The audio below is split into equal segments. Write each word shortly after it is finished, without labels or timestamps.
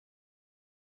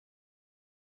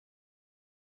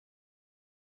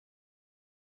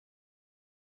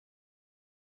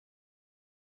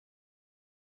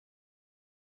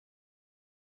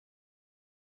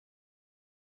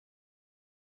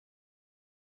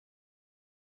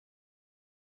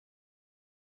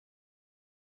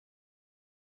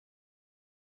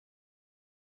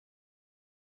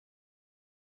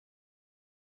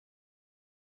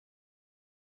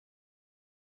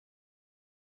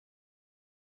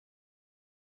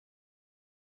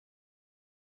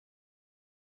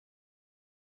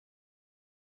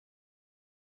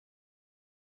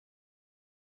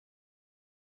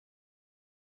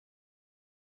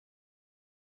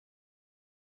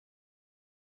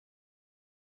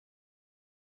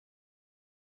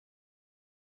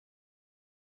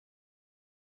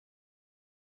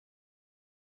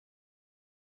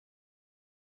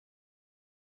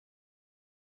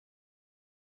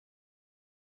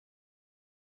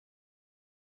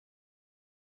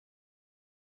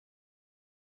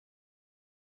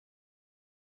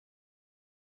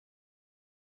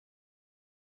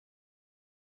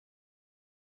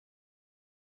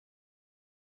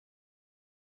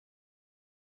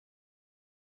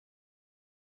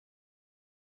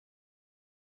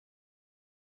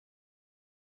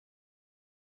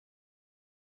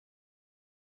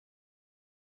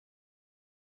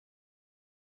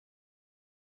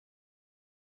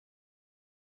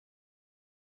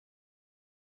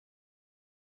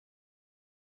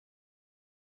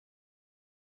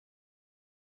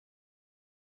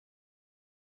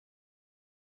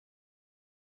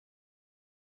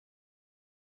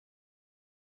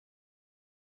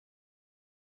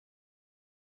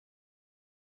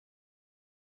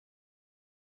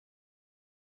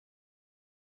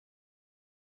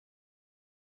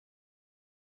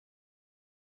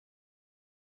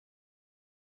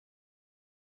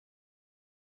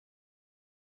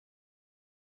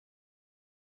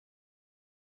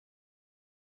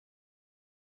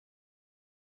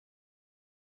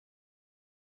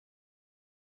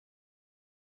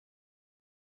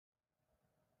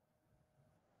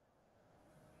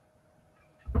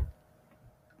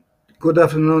Good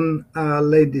afternoon,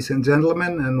 ladies and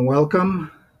gentlemen, and welcome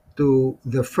to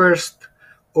the first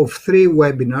of three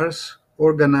webinars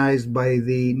organized by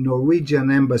the Norwegian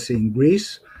Embassy in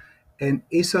Greece and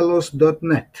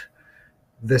isalos.net.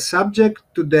 The subject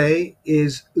today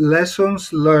is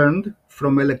lessons learned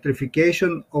from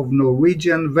electrification of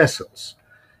Norwegian vessels,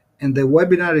 and the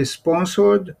webinar is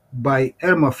sponsored by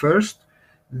Irma First,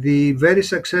 the very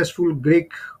successful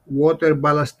Greek water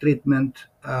ballast treatment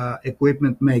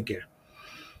equipment maker.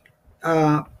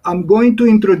 I'm going to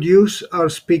introduce our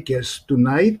speakers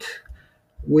tonight.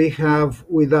 We have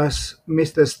with us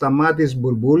Mr. Stamatis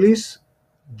Bourboulis,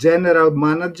 General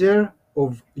Manager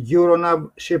of Euronav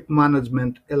Ship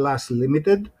Management Hellas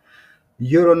Limited.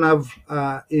 Euronav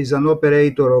is an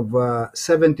operator of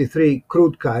 73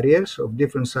 crude carriers of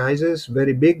different sizes,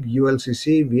 very big,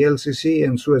 ULCC, VLCC,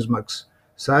 and Suezmax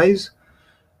size.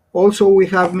 Also, we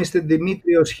have Mr.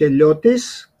 Dimitrios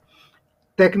Heliotis,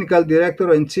 Technical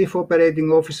Director and Chief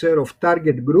Operating Officer of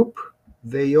Target Group.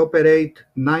 They operate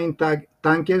 9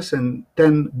 tankers and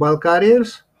 10 bulk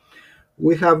carriers.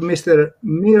 We have Mr.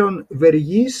 Myron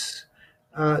Vergis,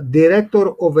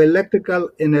 Director of Electrical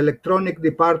and Electronic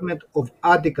Department of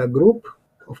Attica Group.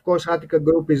 Of course, Attica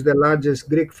Group is the largest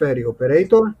Greek ferry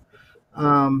operator.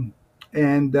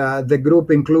 The group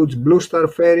includes Blue Star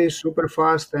Ferries,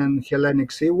 Superfast, and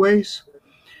Hellenic Seaways.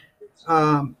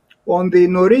 On the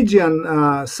Norwegian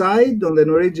side, on the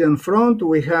Norwegian front,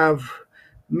 we have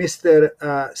Mr.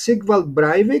 Sigvald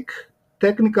Breivik,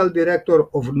 Technical Director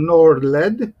of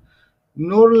Norled.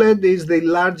 Norled is the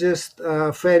largest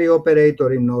ferry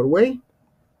operator in Norway.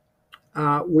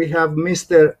 We have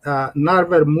Mr.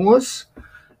 Narve Mjos,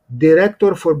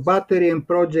 Director for Battery and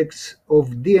Projects of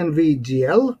DNV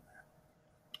GL,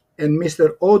 and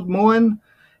Mr. Odd Moen,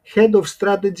 Head of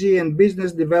Strategy and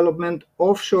Business Development,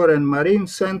 Offshore and Marine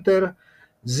Center,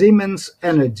 Siemens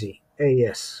Energy,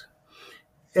 AS.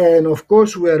 And of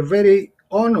course, we are very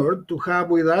honored to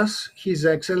have with us His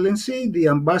Excellency, the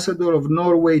Ambassador of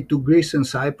Norway to Greece and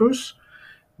Cyprus,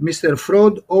 Mr.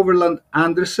 Frode Overland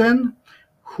Andersen,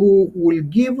 who will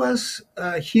give us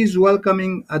his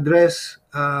welcoming address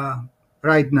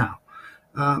right now.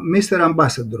 Mr.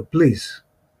 Ambassador, please.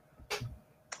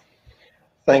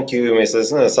 Thank you,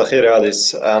 Mrs.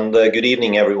 Sachiradis, and good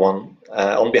evening, everyone.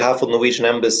 On behalf of the Norwegian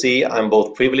Embassy, I'm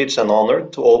both privileged and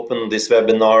honored to open this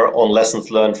webinar on lessons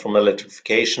learned from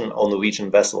electrification of Norwegian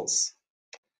vessels.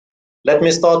 Let me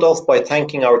start off by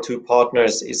thanking our two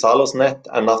partners, isalos.net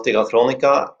and Attica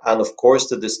Chronica, and of course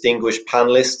the distinguished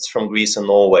panelists from Greece and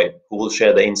Norway, who will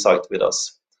share their insight with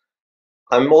us.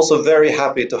 I'm also very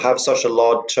happy to have such a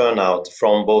large turnout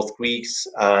from both Greek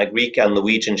and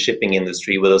Norwegian shipping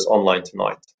industry with us online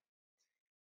tonight.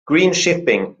 Green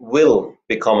shipping will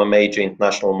become a major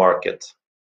international market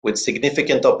with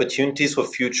significant opportunities for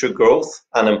future growth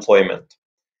and employment.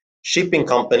 Shipping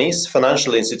companies,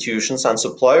 financial institutions, and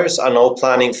suppliers are now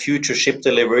planning future ship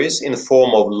deliveries in the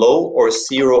form of low or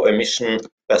zero emission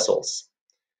vessels.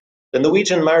 The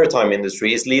Norwegian maritime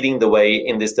industry is leading the way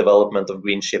in this development of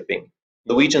green shipping.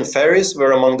 Norwegian ferries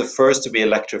were among the first to be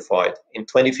electrified. In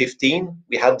 2015,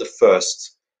 we had the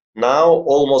first. Now,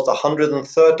 almost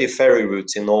 130 ferry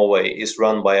routes in Norway is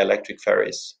run by electric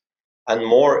ferries, and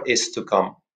more is to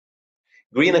come.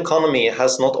 Green economy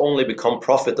has not only become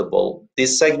profitable,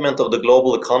 this segment of the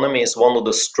global economy is one of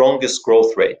the strongest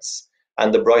growth rates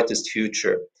and the brightest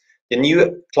future. The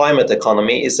new climate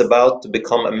economy is about to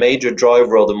become a major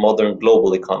driver of the modern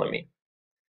global economy.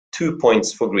 2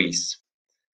 points for Greece.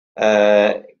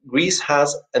 Greece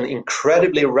has an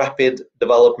incredibly rapid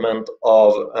development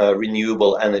of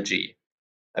renewable energy.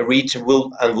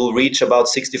 Will reach about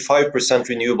 65%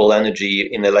 renewable energy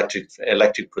in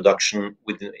electric production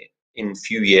in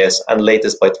few years, and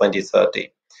latest by 2030.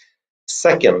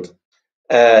 Second,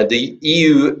 the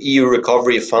EU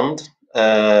Recovery Fund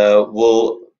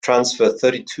will transfer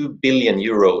 32 billion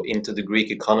euro into the Greek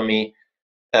economy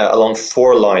along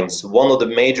 4 lines. One of the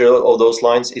major of those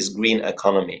lines is green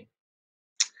economy.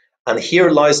 And here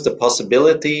lies the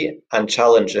possibility and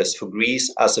challenges for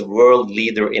Greece as a world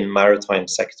leader in maritime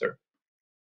sector.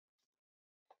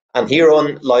 And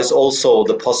hereon lies also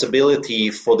the possibility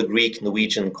for the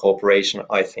Greek-Norwegian cooperation,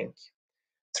 I think.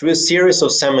 Through a series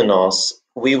of seminars,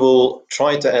 we will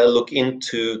try to look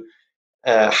into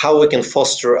how we can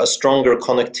foster a stronger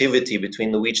connectivity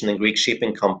between Norwegian and Greek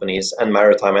shipping companies and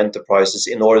maritime enterprises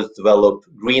in order to develop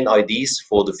green ideas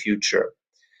for the future.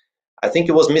 I think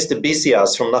it was Mr.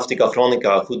 Bisias from Attica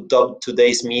Chronica who dubbed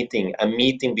today's meeting a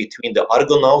meeting between the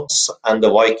Argonauts and the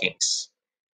Vikings,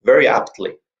 very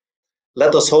aptly.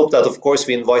 Let us hope that, of course,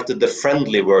 we invited the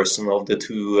friendly version of the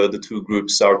two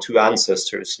groups, our two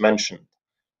ancestors mentioned.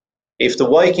 If the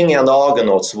Viking and the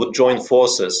Argonauts would join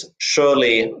forces,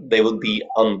 surely they would be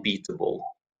unbeatable.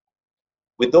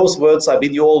 With those words, I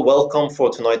bid you all welcome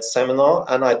for tonight's seminar,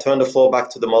 and I turn the floor back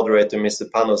to the moderator, Mr.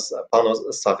 Panos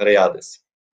Zachariadis.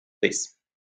 Please.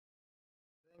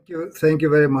 Thank you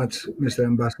very much, Mr.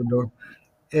 Ambassador.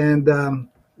 And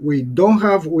we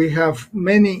have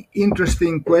many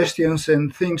interesting questions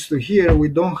and things to hear. We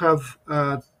don't have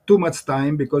too much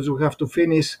time because we have to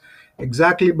finish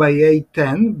exactly by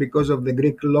 8:10 because of the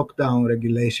Greek lockdown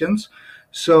regulations.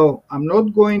 So I'm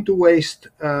not going to waste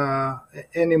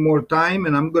any more time,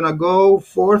 and I'm going to go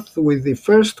forth with the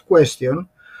first question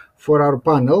for our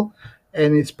panel,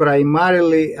 and it's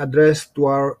primarily addressed to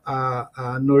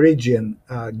our Norwegian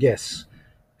guests.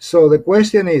 So the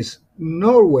question is,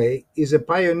 Norway is a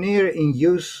pioneer in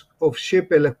use of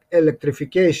ship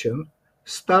electrification,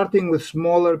 starting with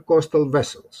smaller coastal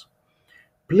vessels.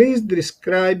 Please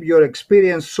describe your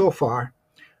experience so far.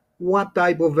 What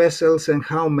type of vessels and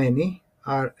how many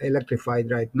are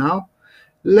electrified right now?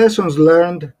 Lessons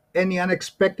learned, any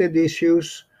unexpected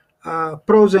issues,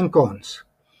 pros and cons.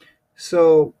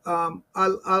 So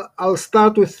I'll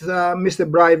start with Mr.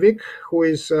 Breivik, who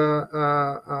is,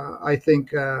 I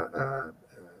think,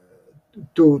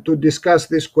 to discuss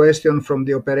this question from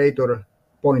the operator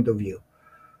point of view.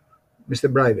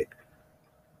 Mr. Breivik.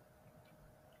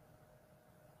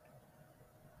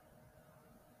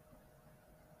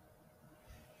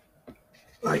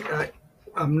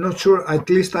 I'm not sure, at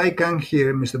least I can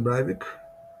hear Mr. Breivik.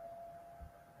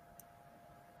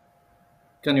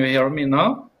 Can you hear me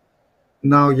now?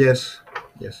 Now, yes.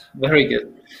 Yes. Very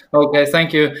good. Okay,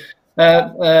 thank you.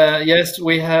 Yes,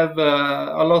 we have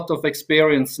a lot of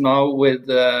experience now with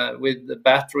the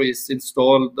batteries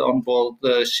installed on board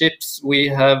the ships. We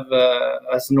have,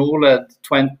 as Norled,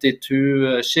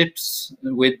 22 ships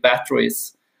with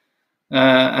batteries.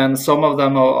 And some of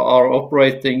them are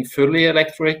operating fully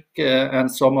electric, and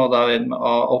some of them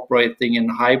are operating in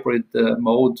hybrid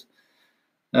mode.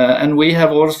 And we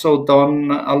have also done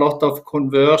a lot of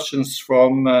conversions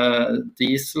from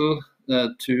diesel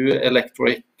to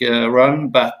electric run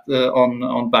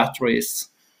on batteries.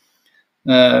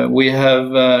 We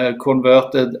have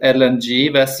converted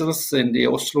LNG vessels in the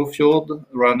Oslo fjord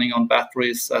running on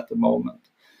batteries at the moment.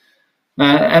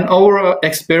 And our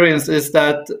experience is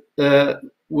that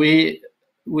we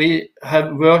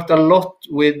have worked a lot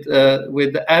with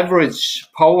the average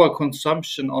power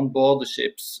consumption on board the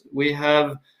ships. We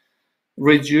have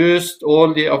reduced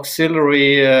all the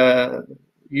auxiliary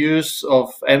use of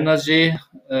energy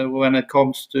when it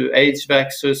comes to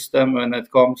HVAC system, when it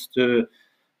comes to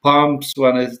pumps,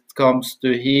 when it comes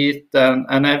to heat,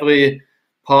 and every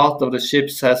part of the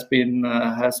ships has been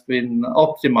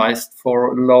optimized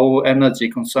for low energy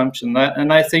consumption.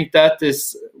 And I think that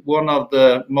is one of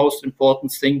the most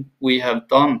important things we have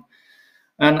done.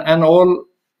 And all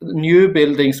new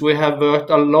buildings, we have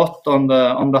worked a lot on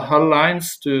the hull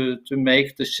lines to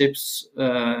make the ships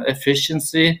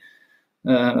efficiency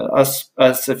as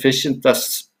efficient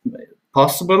as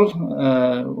possible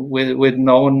with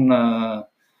known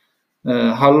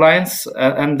hull lines,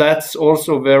 and that's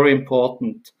also very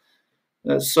important.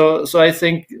 So I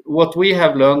think what we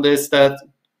have learned is that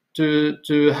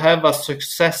to have a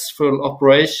successful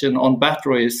operation on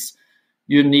batteries,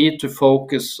 you need to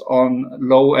focus on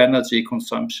low energy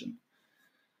consumption.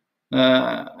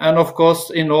 And of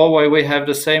course, in Norway, we have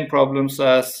the same problems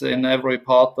as in every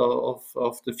part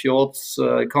of the fjords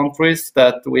countries,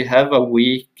 that we have a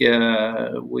weak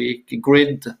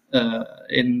grid,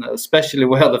 in especially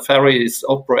where the ferries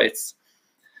operates.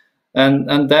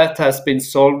 And that has been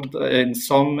solved in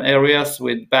some areas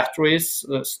with batteries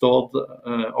stored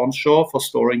onshore for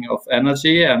storing of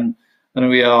energy, and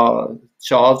we are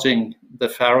charging the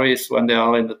ferries when they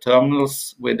are in the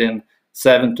terminals within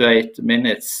 7 to 8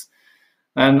 minutes.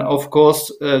 And of course,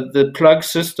 the plug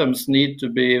systems need to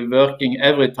be working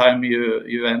every time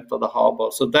you enter the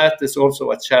harbor. So that is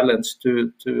also a challenge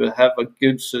to have a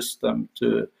good system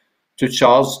to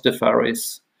charge the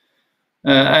ferries.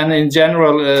 And in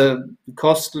general,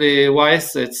 costly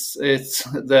wise, it's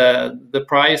the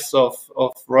price of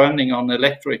running on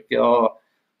electric are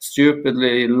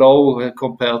stupidly low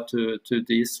compared to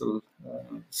diesel.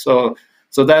 So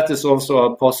that is also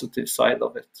a positive side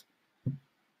of it.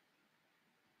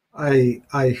 I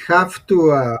have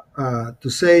to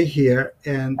say here,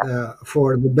 and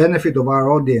for the benefit of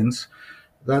our audience,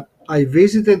 that I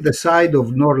visited the site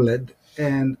of Norled,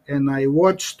 and I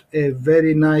watched a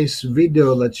very nice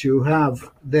video that you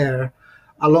have there,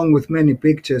 along with many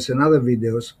pictures and other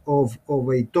videos of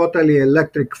a totally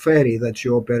electric ferry that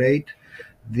you operate,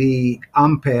 the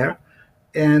Ampere.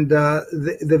 And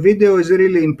the video is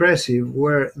really impressive,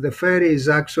 where the ferry is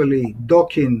actually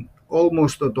docking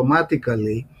almost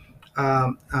automatically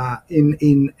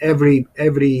in every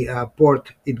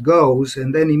port it goes,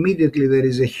 and then immediately there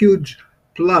is a huge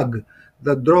plug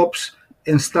that drops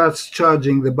and starts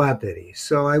charging the battery.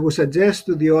 So I would suggest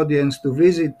to the audience to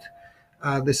visit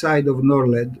the site of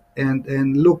Norled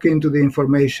and look into the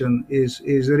information. Is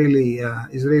really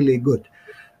good.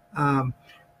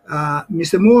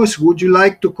 Mr. Mjos, would you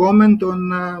like to comment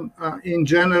on, in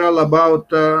general,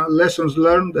 about lessons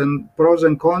learned and pros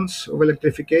and cons of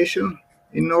electrification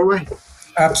in Norway?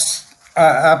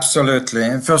 Absolutely.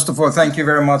 And first of all, thank you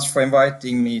very much for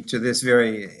inviting me to this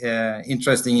very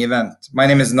interesting event. My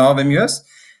name is Narve Mjos,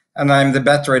 and I'm the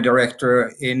battery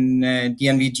director in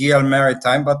DNV GL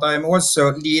Maritime, but I'm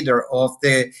also leader of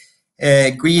the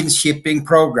Green Shipping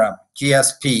Program,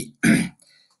 GSP.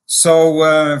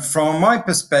 So from my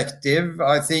perspective,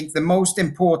 I think the most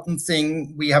important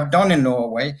thing we have done in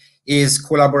Norway is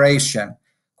collaboration.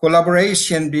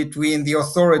 Collaboration between the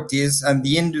authorities and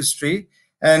the industry,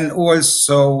 and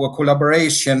also a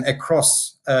collaboration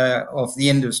across of the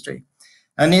industry.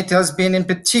 And it has been in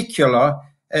particular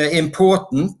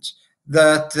important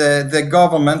that the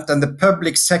government and the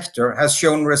public sector has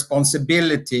shown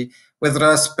responsibility with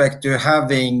respect to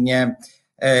having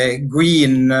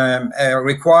green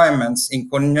requirements in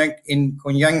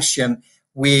conjunction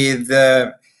with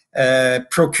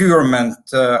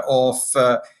procurement of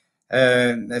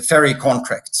ferry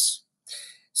contracts.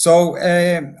 So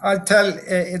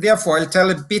therefore, I'll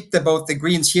tell a bit about the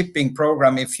Green Shipping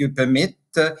Program, if you permit,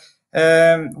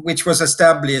 which was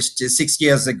established 6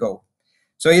 years ago.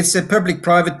 So it's a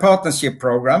public-private partnership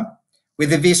program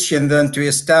with a vision then to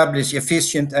establish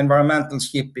efficient environmental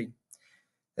shipping.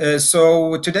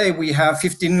 So today we have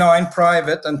 59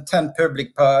 private and 10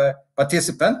 public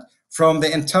participants from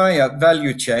the entire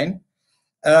value chain,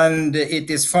 and it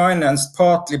is financed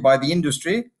partly by the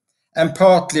industry and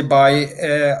partly by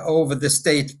over the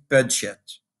state budget.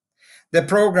 The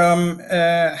program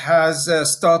has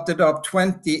started up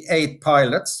 28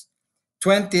 pilots,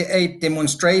 28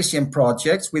 demonstration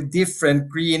projects with different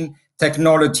green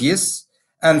technologies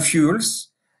and fuels,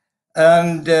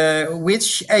 and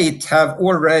which 8 have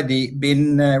already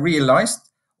been realized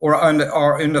or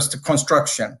are under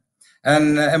construction,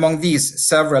 and among these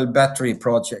several battery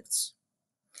projects.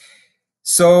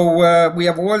 So we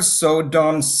have also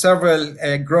done several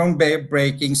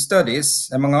groundbreaking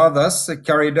studies, among others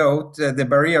carried out the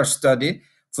barrier study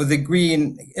for the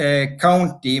Green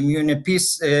County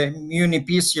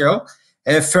Municipal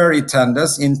ferry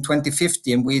tenders in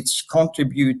 2015, which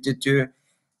contributed to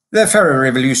the ferry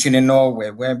revolution in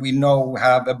Norway, where we now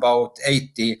have about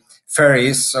 80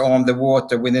 ferries on the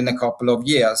water within a couple of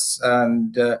years.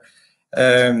 And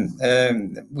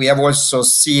we have also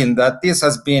seen that this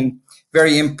has been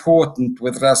very important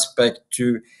with respect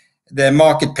to the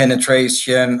market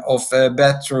penetration of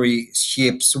battery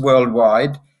ships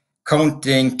worldwide,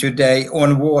 counting today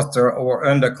on water or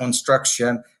under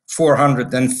construction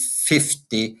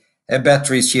 450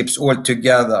 battery ships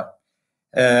altogether.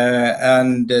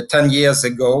 And 10 years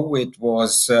ago, it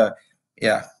was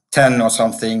 10 or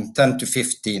something, 10 to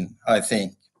 15, I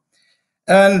think.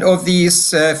 And of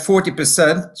these,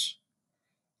 40%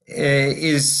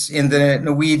 is in the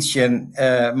Norwegian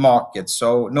market.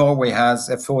 So Norway has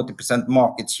a 40%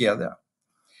 market share there.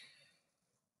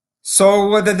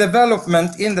 So the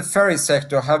development in the ferry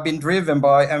sector have been driven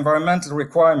by environmental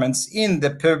requirements in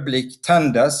the public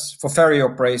tenders for ferry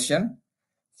operation,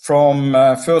 from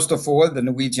first of all the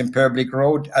Norwegian Public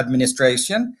Road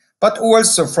Administration, but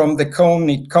also from the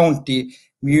county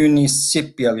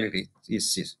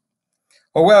municipalities.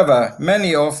 However,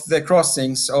 many of the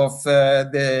crossings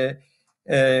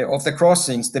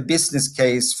the business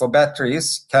case for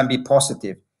batteries can be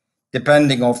positive,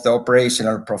 depending on the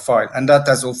operational profile, and that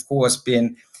has of course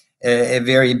been a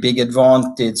very big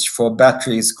advantage for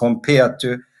batteries compared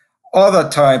to other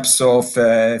types of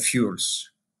fuels.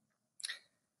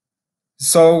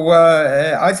 So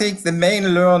I think the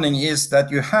main learning is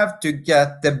that you have to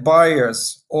get the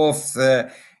buyers of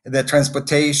the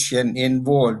transportation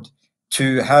involved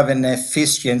to have an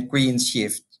efficient green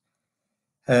shift.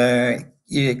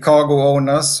 Cargo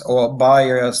owners or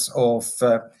buyers of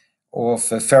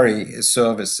ferry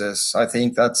services. I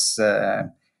think that's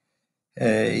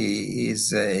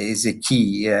is a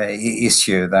key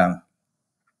issue then.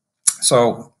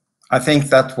 So I think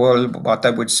that was what I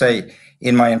would say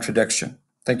in my introduction.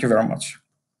 Thank you very much.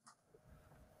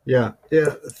 Yeah,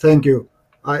 thank you.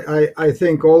 I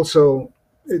think also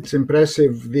it's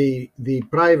impressive the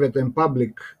private and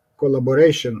public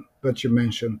collaboration that you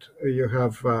mentioned. You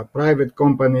have private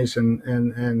companies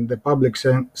and the public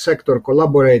sector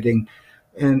collaborating,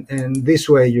 and this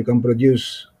way you can produce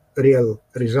real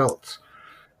results.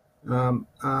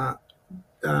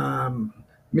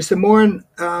 Mr. Myron,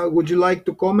 would you like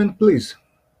to comment, please?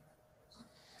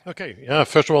 Okay. Yeah.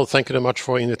 First of all, thank you very much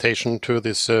for invitation to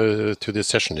this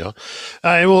session. Yeah.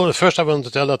 I want to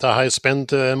tell that I have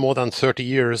spent more than 30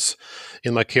 years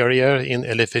in my career in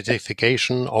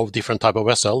electrification of different type of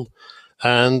vessel,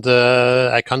 and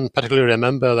I can particularly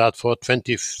remember that for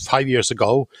 25 years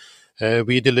ago,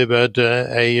 we delivered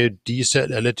a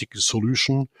diesel electric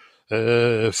solution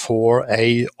for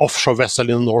a offshore vessel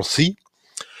in the North Sea.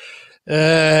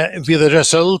 With the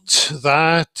result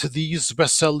that these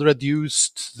vessels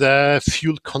reduced the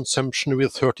fuel consumption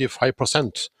with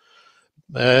 35%.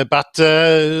 But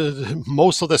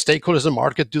most of the stakeholders in the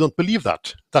market do not believe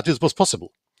that it was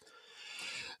possible.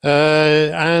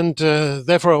 And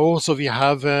therefore also we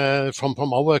have from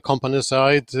our company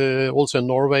side, also in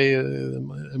Norway,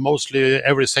 mostly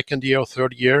every second year or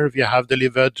third year, we have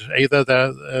delivered either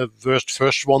the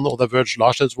first one or the world's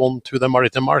largest one to the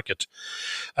maritime market.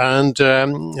 And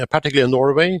particularly in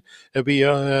Norway, we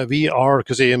are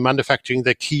manufacturing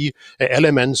the key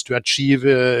elements to achieve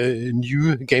a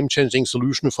new game-changing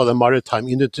solution for the maritime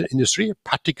industry,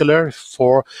 particular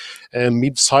for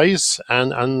mid-size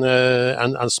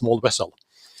and small vessel.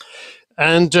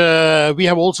 And we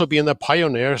have also been the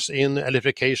pioneers in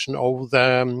electrification of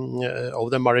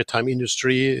the maritime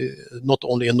industry, not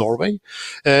only in Norway.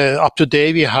 Up to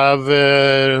date, we have,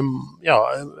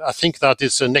 I think that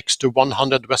is next to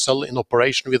 100 vessels in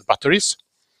operation with batteries.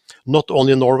 Not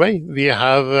only in Norway, we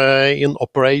have in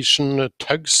operation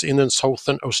tugs in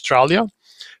southern Australia,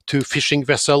 to fishing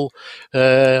vessel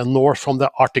north from the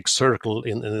Arctic Circle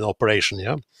in operation.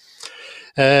 Yeah.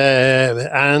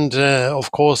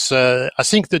 Of course, I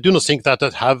think they do not think that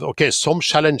have some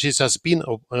challenges has been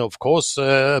of course,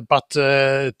 but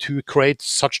to create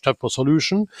such type of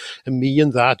solution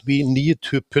mean that we need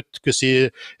to put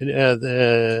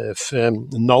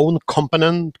known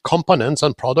components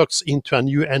and products into a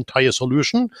new entire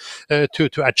solution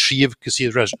to achieve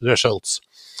results.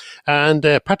 And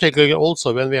particularly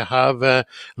also when we have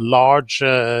large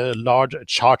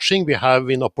charging, we have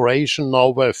in operation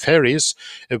now ferries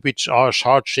which are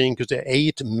charging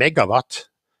 8 megawatt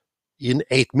in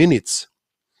 8 minutes.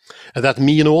 And that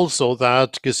means also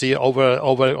that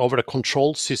over the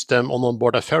control system on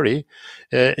board a ferry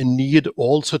need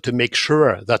also to make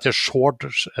sure that the short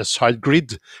side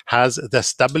grid has the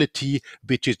stability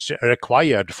which is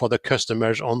required for the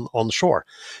customers on shore.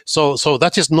 So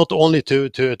that is not only to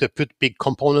put big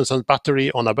components and battery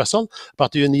on a vessel,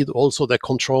 but you need also the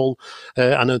control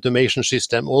and automation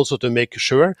system also to make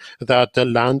sure that the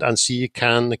land and sea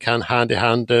can hand in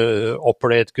hand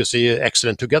operate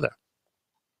excellent together.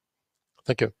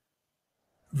 Thank you.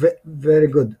 Very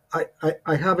good.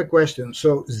 I have a question.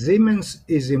 So Siemens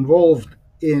is involved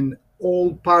in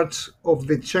all parts of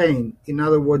the chain. In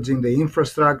other words, in the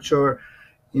infrastructure,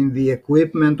 in the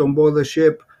equipment on board the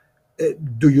ship.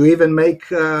 Do you even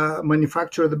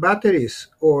manufacture the batteries,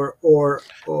 or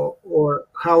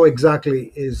how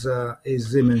exactly is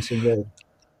Siemens involved?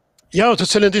 Yeah, to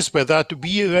tell it this way, that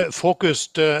we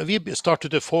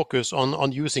started to focus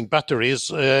on using batteries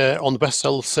on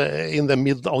vessels in the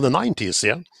middle of the 90s,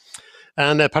 yeah,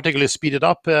 and particularly speeded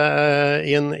up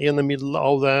in the middle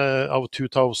of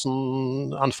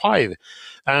 2005.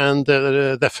 And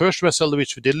the first vessel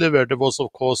which we delivered was,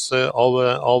 of course, of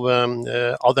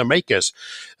other makers,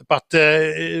 but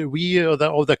we of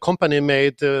the company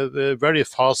made very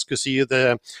fast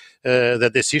the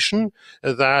decision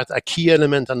that a key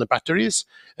element in the batteries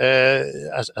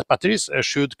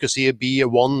should be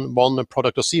one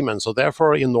product of Siemens. So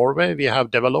therefore, in Norway, we have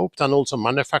developed and also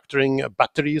manufacturing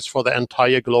batteries for the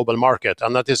entire global market,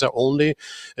 and that is only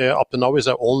up to now is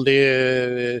the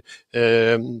only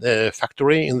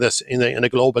factory in a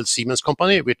global Siemens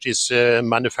company which is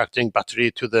manufacturing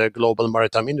battery to the global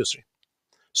maritime industry.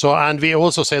 So, and we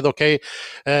also said,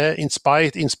 in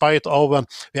spite of,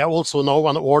 we have also now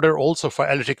an order also for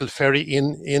electrical ferry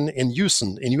in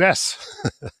Houston, in US,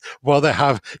 where they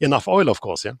have enough oil, of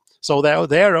course, yeah. So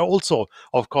they are also,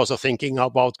 of course, thinking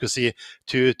about to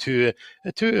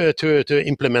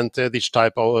implement this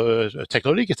type of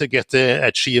technology to get the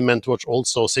achievement which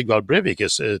also Sigvald Breivik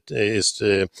is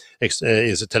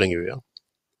telling you, yeah.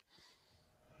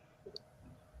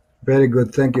 Very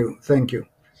good, thank you.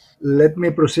 Let me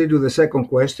proceed with the second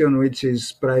question, which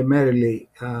is primarily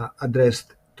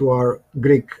addressed to our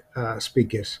Greek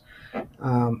speakers.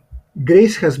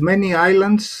 Greece has many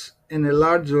islands and a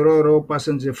large Ro-Ro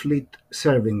passenger fleet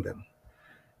serving them.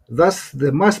 Thus,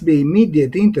 there must be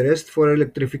immediate interest for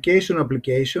electrification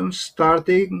applications,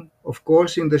 starting, of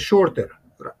course, in the shorter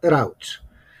routes.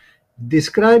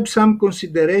 Describe some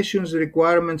considerations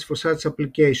requirements for such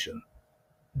application.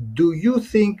 Do you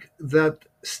think that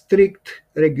strict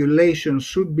regulations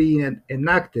should be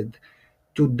enacted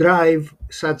to drive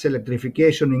such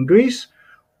electrification in Greece,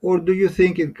 or do you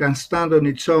think it can stand on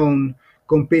its own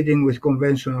competing with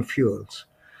conventional fuels?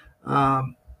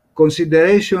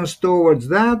 Considerations towards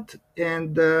that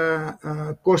and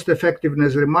cost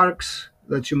effectiveness remarks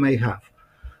that you may have.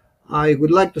 I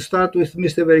would like to start with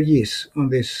Mr. Vergis on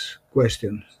this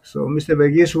question. So, Mr.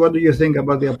 Vergis, what do you think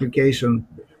about the application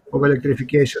of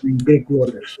electrification in Greek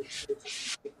waters?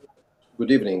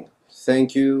 Good evening.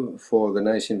 Thank you for the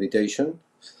nice invitation.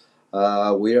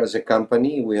 We as a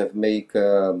company, we have made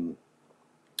a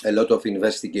lot of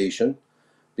investigation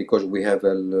because we have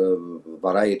a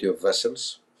variety of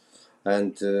vessels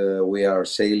and we are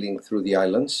sailing through the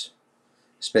islands,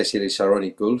 especially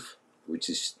Saronic Gulf, which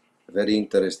is a very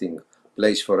interesting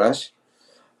place for us.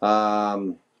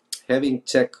 Having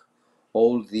checked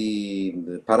all the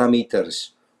parameters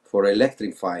for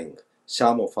electrifying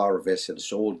some of our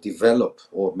vessels or develop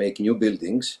or make new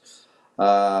buildings,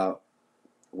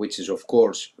 which is of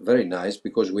course very nice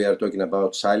because we are talking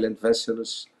about silent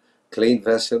vessels, clean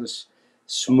vessels,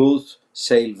 smooth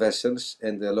sail vessels,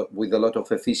 and with a lot of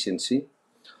efficiency.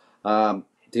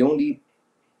 The only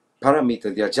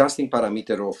parameter, the adjusting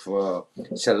parameter of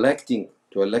selecting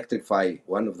to electrify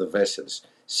one of the vessels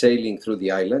sailing through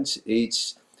the islands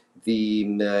is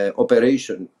the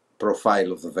operation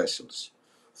profile of the vessels.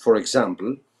 For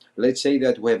example, let's say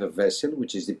that we have a vessel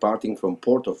which is departing from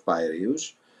port of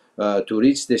Piraeus to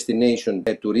reach destination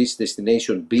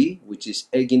B, which is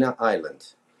Aegina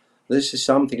Island. This is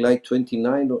something like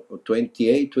 29 or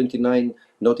 28, 29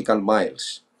 nautical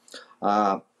miles.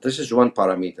 This is one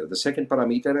parameter. The second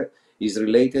parameter is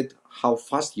related how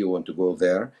fast you want to go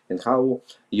there and how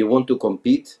you want to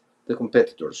compete the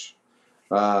competitors.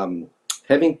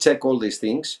 Having checked all these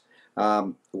things,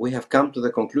 we have come to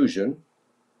the conclusion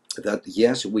that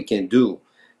yes, we can do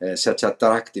such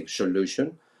attractive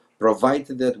solution,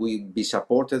 provided that we be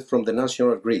supported from the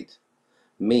national grid.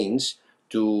 Means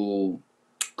to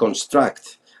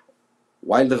construct,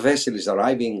 while the vessel is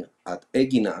arriving at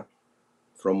Aegina,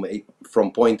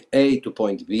 from point A to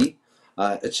point B,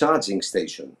 a charging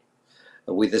station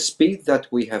with the speed that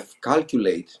we have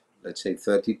calculated, let's say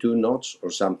 32 knots or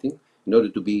something, in order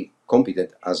to be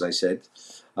competent, as I said,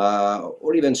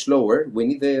 or even slower. We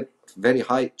need a very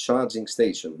high charging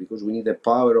station because we need a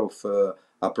power of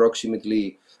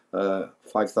approximately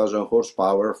 5,000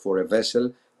 horsepower for a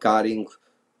vessel carrying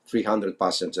 300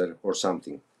 passengers or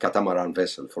something, catamaran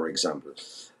vessel, for example.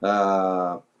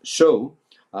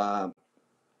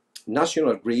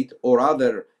 National grid or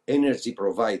other energy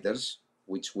providers,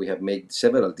 which we have made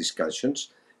several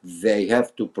discussions, they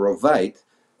have to provide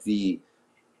the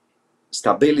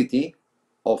stability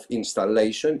of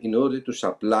installation in order to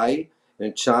supply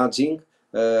and charging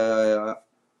the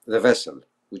vessel,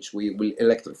 which we will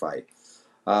electrify.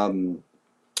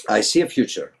 I see a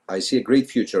future. I see a great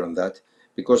future on that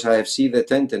because I have seen the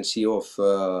tendency of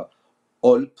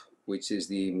OLP, which is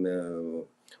the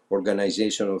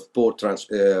organization of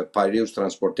Piraeus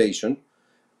Transportation,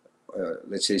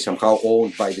 let's say somehow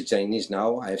owned by the Chinese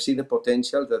now. I have seen the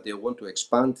potential that they want to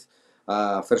expand,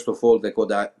 first of all, the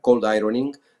cold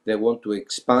ironing. They want to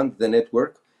expand the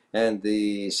network, and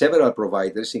the several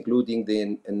providers, including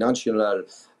the national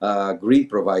grid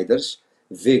providers,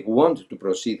 they want to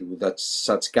proceed with that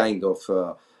such kind of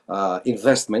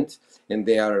investment, and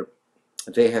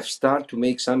they have started to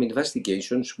make some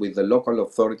investigations with the local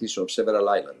authorities of several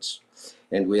islands.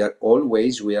 And we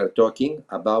are talking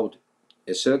about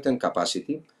a certain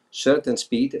capacity, certain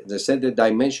speed, the certain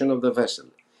dimension of the vessel.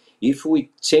 If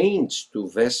we change to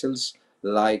vessels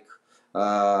like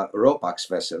RoPax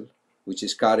vessel, which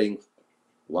is carrying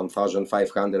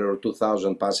 1,500 or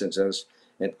 2,000 passengers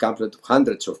and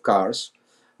hundreds of cars,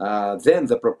 then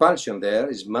the propulsion there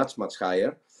is much, much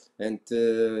higher. And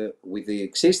with the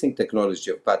existing technology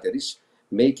of batteries,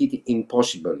 make it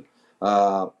impossible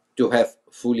to have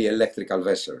fully electrical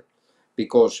vessel.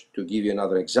 Because, to give you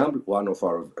another example, one of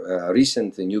our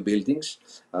recent new buildings,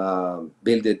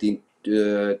 built it in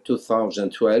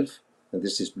 2012, and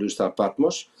this is Blue Star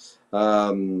Patmos,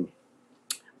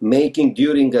 making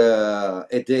during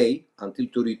a day until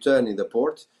to return in the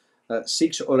port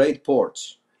 6 or 8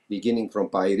 ports, beginning from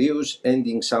Piraeus,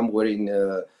 ending somewhere in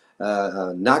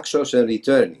Naxos and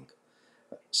returning.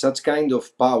 Such kind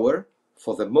of power,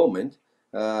 for the moment,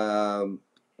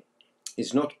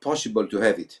 it's not possible to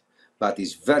have it, but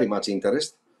it's very much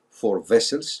interest for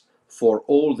vessels, for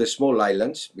all the small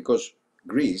islands, because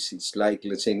Greece, it's like,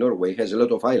 let's say, Norway has a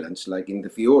lot of islands, like in the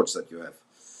fjords that you have.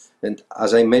 And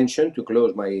as I mentioned, to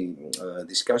close my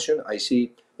discussion, I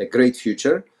see a great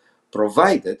future,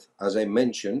 provided, as I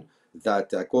mentioned,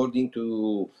 that according to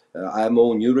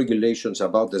IMO new regulations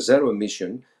about the zero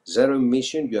emission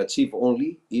you achieve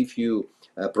only if you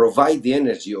provide the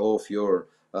energy of your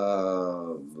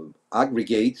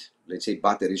aggregate, let's say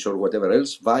batteries or whatever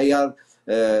else, via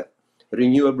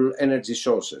renewable energy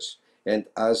sources. And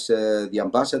as the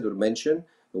ambassador mentioned,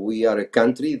 we are a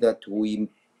country that we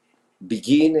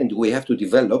begin and we have to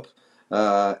develop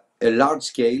a large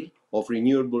scale of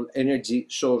renewable energy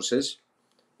sources.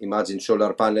 Imagine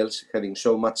solar panels having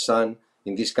so much sun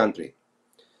in this country.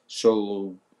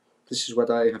 So this is what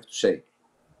I have to say.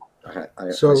 I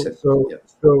said, yeah.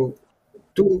 So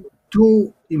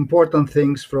two important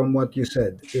things from what you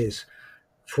said is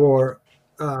for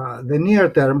the near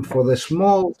term, for the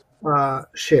small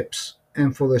ships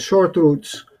and for the short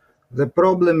routes, the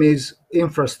problem is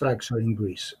infrastructure in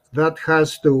Greece. That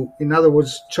has to, in other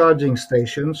words, charging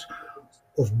stations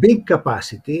of big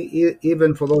capacity,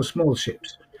 even for those small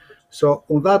ships. So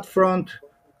on that front,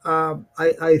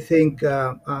 I think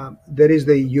there is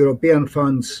the European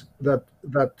funds that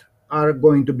are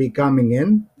going to be coming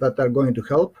in, that are going to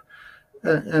help.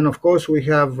 And of course, we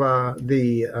have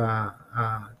the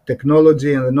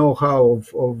technology and the know-how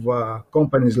of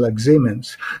companies like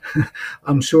Siemens,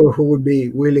 I'm sure, who would be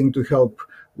willing to help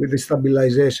with the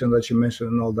stabilization that you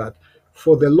mentioned and all that.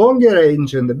 For the longer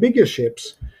range and the bigger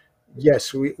ships,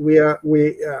 yes, we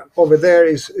over there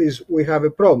is we have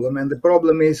a problem, and the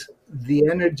problem is the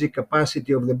energy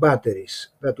capacity of the batteries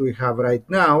that we have right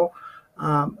now.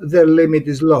 Their limit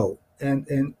is low,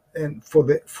 and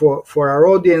for our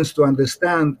audience to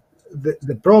understand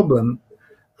the problem,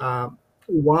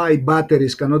 why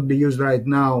batteries cannot be used right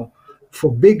now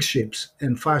for big ships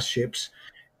and fast ships,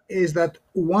 is that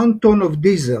 1 ton of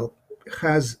diesel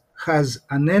has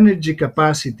an energy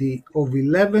capacity of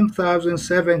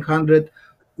 11,700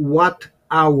 watt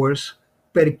hours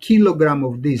per kilogram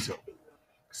of diesel.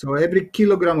 So every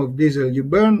kilogram of diesel you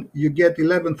burn, you get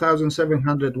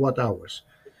 11,700 watt hours.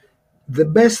 The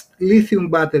best lithium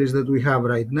batteries that we have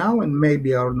right now, and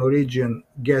maybe our Norwegian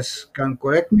guests can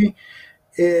correct me,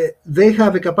 they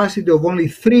have a capacity of only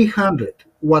 300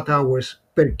 watt hours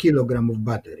per kilogram of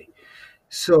battery.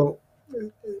 So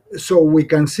we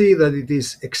can see that it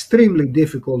is extremely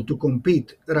difficult to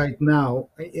compete right now.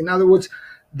 In other words,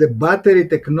 the battery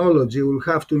technology will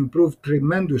have to improve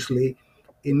tremendously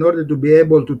in order to be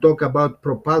able to talk about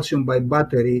propulsion by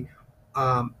battery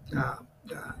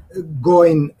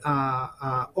going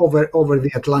over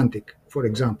the Atlantic, for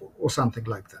example, or something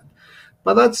like that.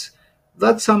 But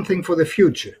that's something for the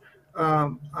future.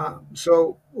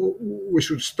 So we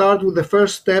should start with the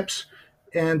first steps.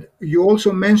 And you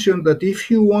also mentioned that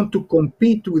if you want to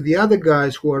compete with the other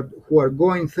guys who are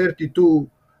going 32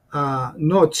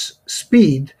 knots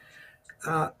speed,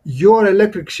 your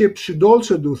electric ship should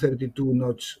also do 32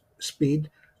 knots speed.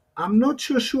 I'm not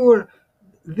so sure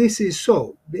this is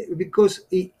so, because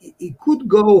it could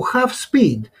go half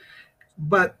speed.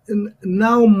 But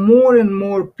now more and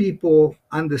more people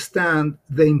understand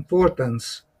the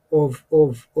importance of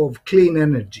clean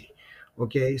energy.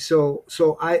 Okay, so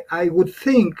I would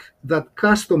think that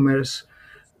customers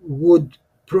would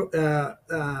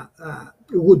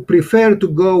prefer to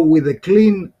go with a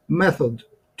clean method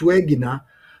to Egina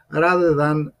rather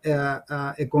than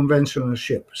a conventional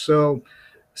ship.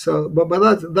 But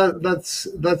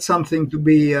that's something to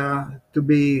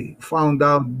be found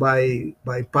out by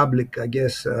public, I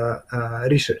guess,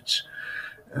 research.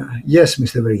 Yes,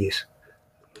 Mr. Vergis.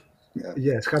 Yeah.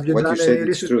 Yes, have you What done you said any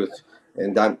is research? truth,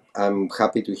 and I'm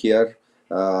happy to hear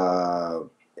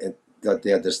that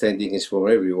the understanding is for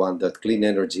everyone that clean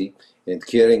energy and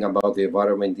caring about the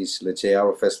environment is, let's say,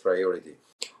 our first priority.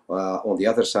 On the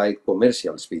other side,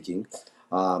 commercial speaking,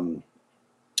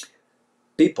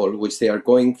 people which they are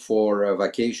going for a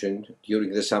vacation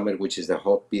during the summer, which is the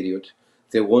hot period,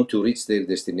 they want to reach their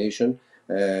destination.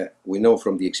 We know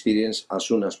from the experience as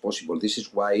soon as possible. This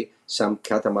is why some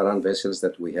catamaran vessels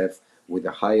that we have with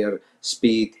a higher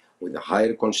speed, with a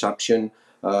higher consumption,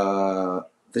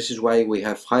 this is why we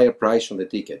have higher price on the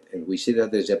ticket, and we see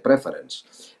that there's a preference.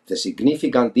 The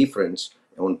significant difference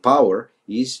on power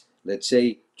is, let's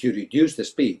say, to reduce the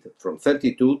speed from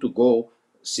 32 to go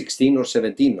 16 or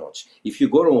 17 knots. If you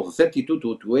go from 32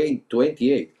 to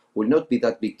 28, will not be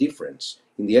that big difference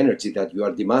in the energy that you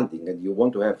are demanding and you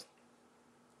want to have.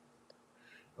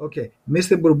 Okay,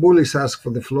 Mr. Bourboulis asked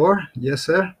for the floor. Yes,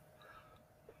 sir.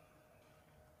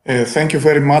 Thank you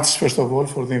very much, first of all,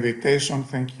 for the invitation.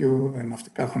 Thank you,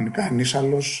 Nαυτικά Χρονικά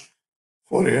Νήσαλος,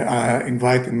 for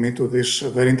inviting me to this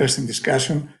very interesting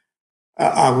discussion.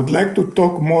 I would like to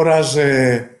talk more as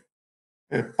a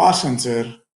passenger,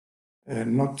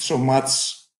 not so much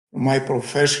my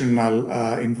professional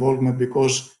involvement,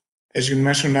 because, as you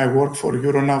mentioned, I work for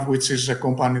Euronav, which is a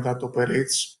company that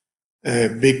operates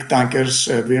big tankers,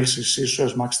 VLCC,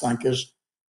 Suezmax tankers,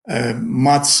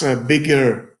 much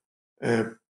bigger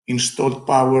installed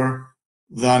power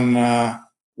than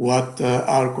what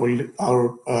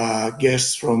our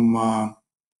guests from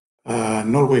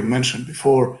Norway mentioned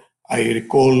before. I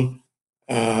recall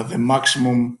the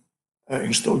maximum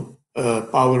installed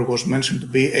power was mentioned to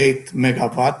be 8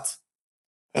 megawatt,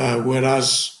 whereas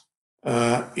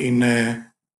in a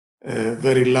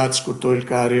very large crude oil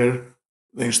carrier,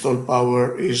 the installed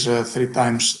power is 3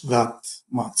 times that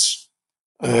much.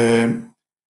 And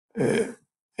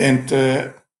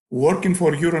working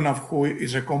for Euronav, who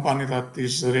is a company that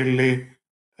is really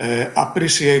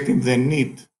appreciating the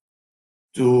need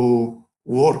to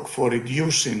work for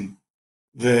reducing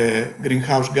the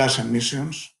greenhouse gas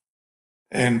emissions.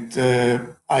 And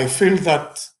I feel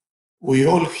that we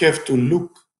all have to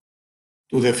look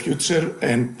to the future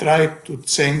and try to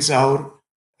change our,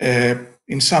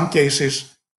 in some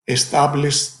cases,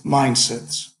 established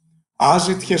mindsets. As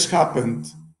it has happened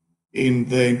in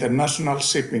the international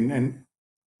shipping and,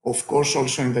 of course,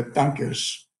 also in the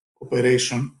tankers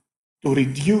operation, to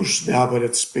reduce the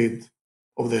average speed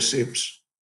of the ships,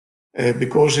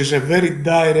 because it's a very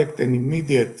direct and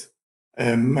immediate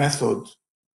method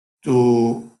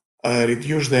to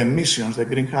reduce the emissions, the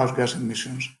greenhouse gas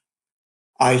emissions.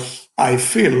 I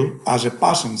feel, as a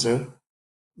passenger,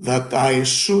 that I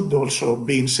should also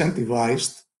be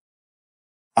incentivized,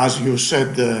 as you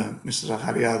said, Mr.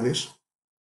 Zachariadis,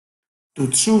 to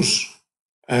choose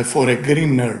for a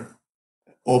greener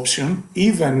option,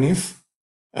 even if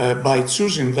by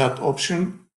choosing that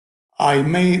option, I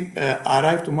may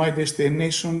arrive to my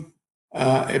destination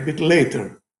a bit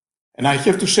later. And I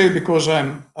have to say, because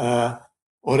I'm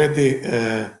already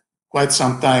quite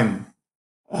some time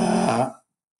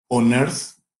on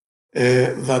Earth,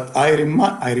 that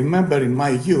I remember in my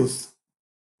youth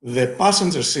the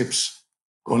passenger ships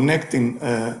connecting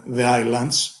the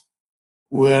islands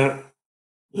were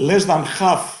less than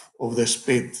half of the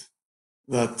speed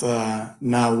that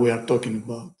now we are talking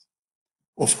about.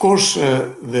 Of course,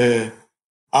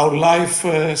 our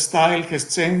lifestyle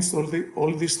has changed.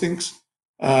 All these things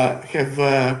have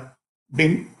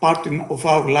been part of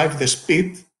our life, the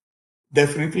speed,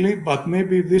 definitely, but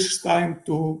maybe this is time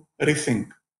to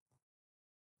rethink.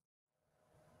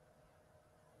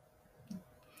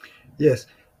 Yes.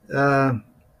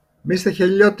 Mr.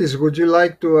 Heliotis, would you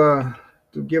like to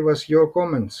give us your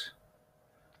comments?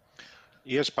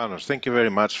 Yes, Panos, thank you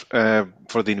very much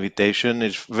for the invitation.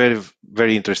 It's very,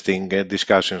 very interesting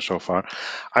discussion so far.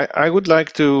 I would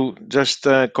like to just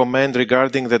comment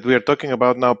regarding that we are talking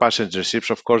about now passenger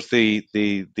ships. Of course, the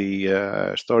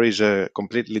story is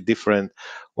completely different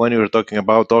when you were talking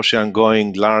about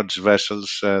ocean-going large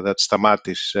vessels that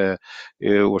Stamatis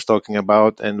was talking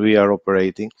about, and we are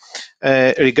operating.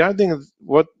 Regarding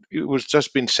what was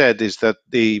just been said is that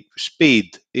the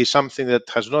speed is something that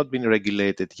has not been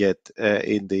regulated yet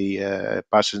in the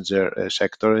passenger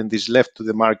sector, and is left to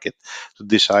the market to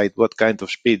decide what kind of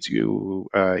speeds you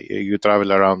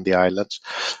travel around the islands.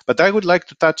 But I would like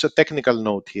to touch a technical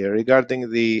note here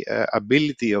regarding the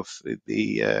ability of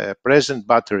the present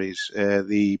batteries,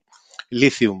 the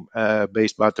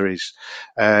lithium-based batteries,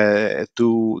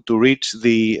 to reach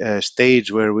the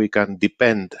stage where we can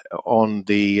depend on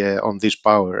this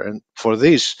power. And for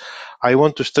this, I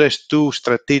want to stress two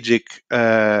strategic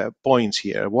points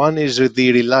here. One is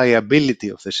the reliability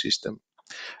of the system,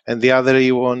 and the other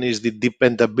one is the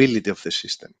dependability of the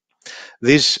system.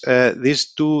 These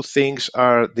two things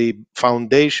are the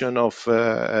foundation of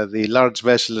the large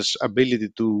vessels' ability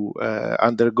to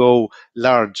undergo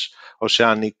large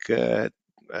oceanic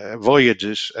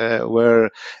voyages where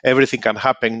everything can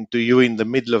happen to you in the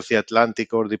middle of the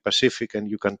Atlantic or the Pacific, and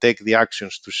you can take the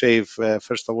actions to save,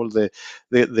 first of all, the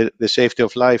safety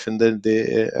of life, and then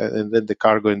the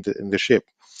cargo in the ship.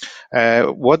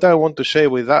 What I want to say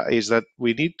with that is that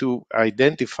we need to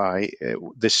identify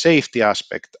the safety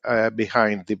aspect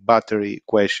behind the battery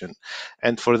question.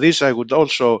 And for this, I would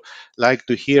also like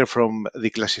to hear from the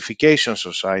classification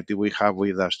society we have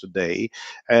with us today,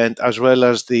 and as well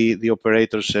as the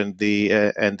operators and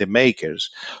the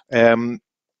makers.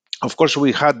 Of course,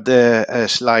 we had a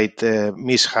slight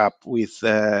mishap with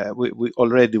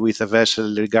already with a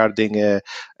vessel regarding a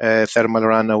thermal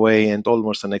runaway and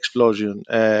almost an explosion.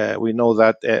 We know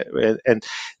that, and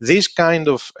this kind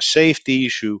of safety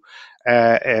issue,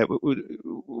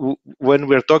 when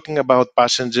we're talking about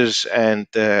passengers and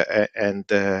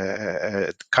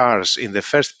cars in the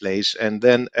first place, and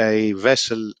then a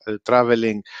vessel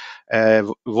traveling,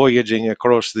 voyaging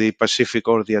across the Pacific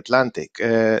or the Atlantic,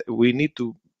 we need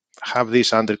to have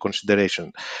this under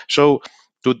consideration. So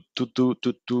to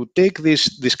take this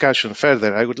discussion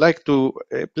further, I would like to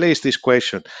place this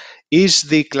question. Is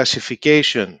the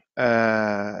classification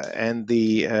and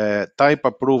the type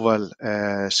approval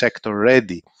sector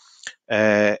ready?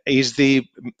 Are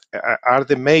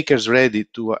the makers ready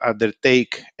to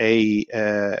undertake a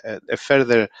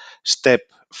further step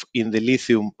in the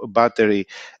lithium battery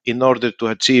in order to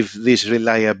achieve this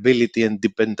reliability and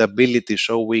dependability,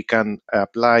 so we can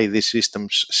apply the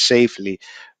systems safely,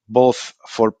 both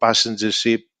for passenger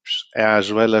ships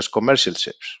as well as commercial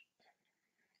ships?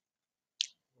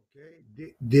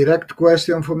 Okay. Direct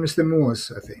question for Mr.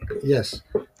 Mjos, I think. Yes.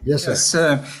 Yes, sir. Yes,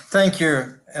 thank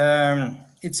you.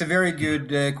 It's a very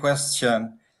good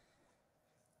question.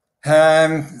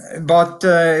 But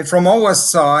from our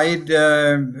side,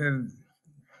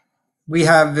 we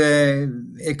have a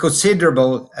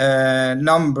considerable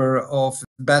number of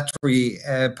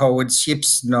battery-powered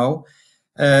ships now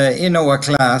in our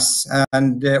class,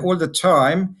 and all the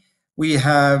time we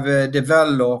have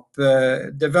developed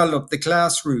the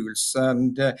class rules,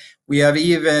 and we have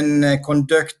even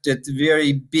conducted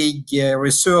very big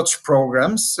research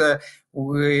programs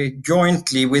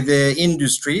jointly with the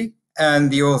industry and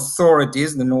the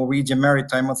authorities, the Norwegian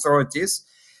maritime authorities,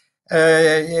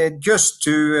 just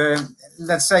to,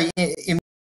 let's say,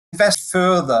 invest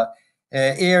further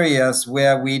areas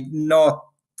where we not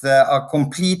are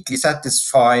completely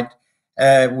satisfied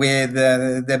with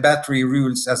the battery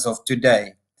rules as of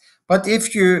today. But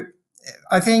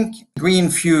I think green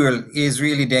fuel is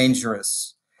really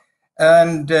dangerous.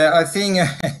 And I think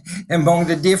among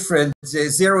the different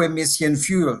zero-emission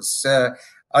fuels,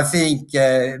 I think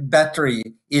battery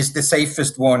is the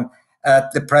safest one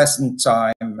at the present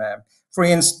time. For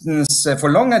instance,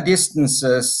 for longer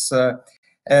distances,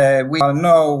 we are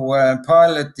now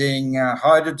piloting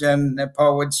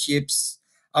hydrogen-powered ships,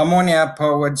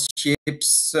 ammonia-powered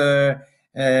ships,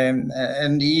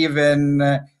 and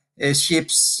even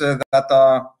ships that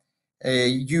are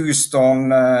used on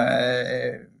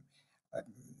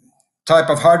type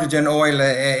of hydrogen oil,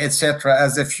 etc.,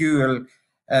 as a fuel.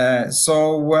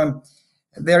 So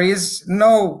there is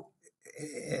no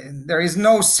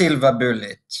silver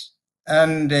bullet,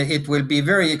 and it will be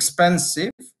very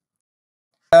expensive.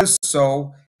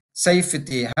 Also,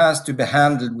 safety has to be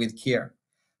handled with care.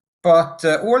 But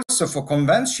also for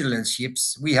conventional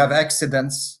ships, we have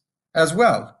accidents as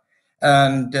well.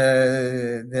 And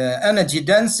the energy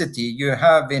density you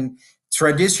have in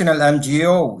traditional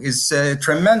MGO is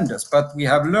tremendous, but we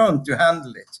have learned to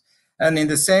handle it. And in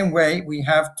the same way, we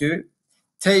have to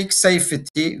take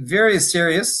safety very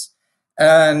serious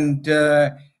and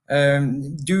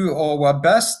do our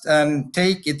best and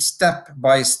take it step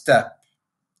by step.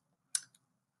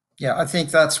 Yeah, I think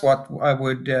that's what I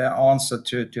would answer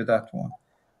to that one.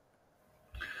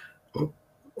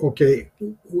 Okay,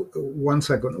 1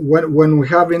 second. When we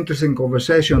have interesting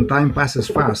conversation, time passes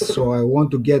fast, so I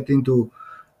want to get into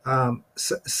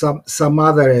some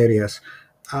other areas.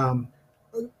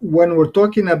 When we're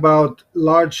talking about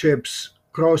large ships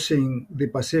crossing the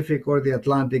Pacific or the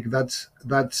Atlantic,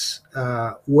 that's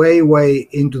way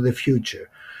into the future.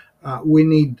 We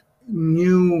need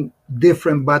new,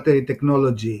 different battery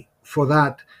technology for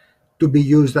that to be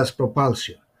used as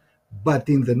propulsion. But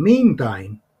in the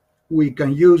meantime, we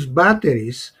can use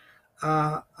batteries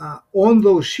on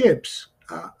those ships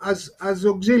as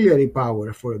auxiliary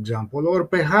power, for example, or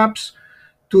perhaps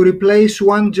to replace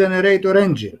one generator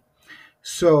engine.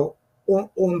 So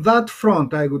on that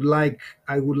front, I would like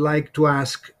to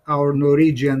ask our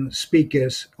Norwegian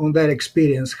speakers on their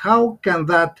experience. How can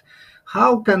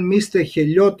Mr.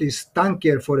 Heliotis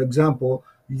tanker, for example,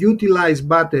 utilize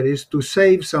batteries to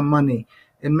save some money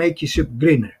and make his ship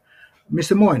greener?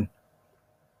 Mr. Moen.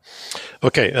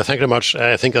 Okay, thank you very much.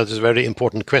 I think that is a very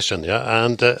important question. Yeah,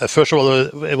 and first of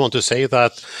all, I want to say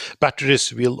that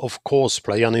batteries will, of course,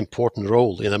 play an important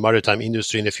role in the maritime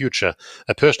industry in the future.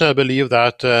 I personally believe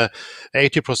that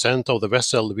 80% of the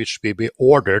vessel which will be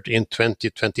ordered in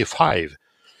 2025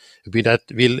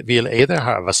 will either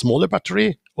have a smaller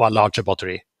battery or a larger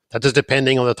battery. That is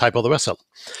depending on the type of the vessel.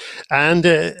 And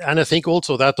I think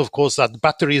also that, of course, that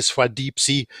batteries for a deep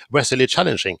sea vessel is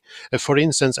challenging. For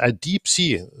instance, a deep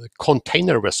sea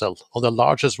container vessel, or the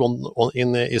largest one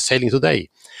is sailing today,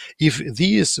 if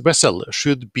these vessels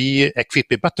should be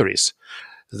equipped with batteries,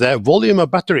 the volume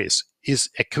of batteries is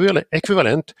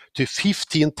equivalent to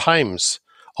 15 times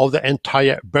of the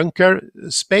entire bunker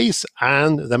space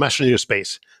and the machinery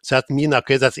space. So that means,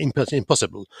 okay, that's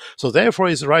impossible. So therefore,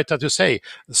 it's right that you say,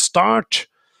 start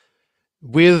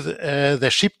with the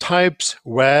ship types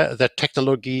where the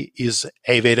technology is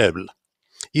available.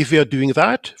 If we are doing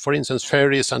that, for instance,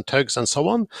 ferries and tugs and so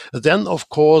on, then of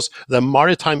course the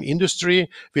maritime industry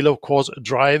will of course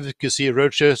drive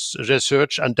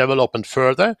research and development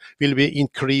further, will be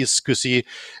increase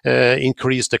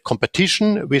the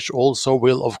competition, which also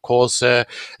will of course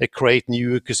create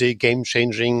new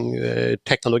game-changing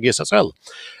technologies as well.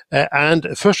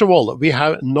 And first of all, we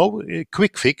have no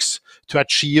quick fix to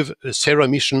achieve zero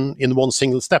emission in one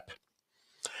single step.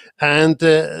 And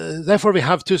therefore, we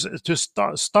have to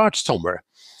start somewhere.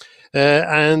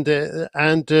 And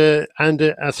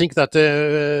I think that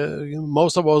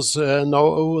most of us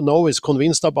now is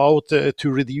convinced about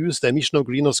to reduce the emission of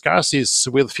greenhouse gases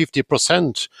with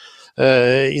 50%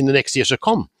 in the next years to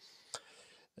come.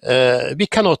 We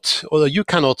cannot, or you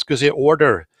cannot,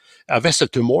 order a vessel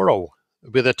tomorrow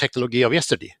with the technology of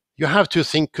yesterday. You have to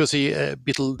think a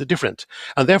bit different,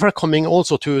 and therefore coming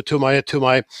also to my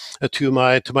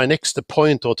next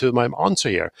point, or to my answer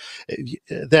here,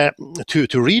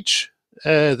 to reach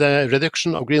the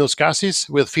reduction of greenhouse gases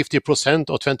with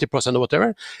 50% or 20% or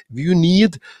whatever, you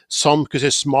need some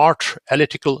smart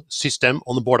electrical system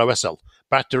on board a vessel.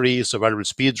 Batteries or variable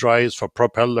speed drives for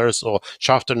propellers or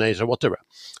shaft grenades or whatever.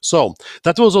 So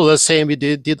that was all the same we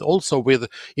did also with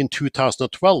in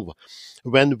 2012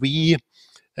 when we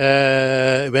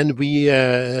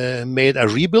made a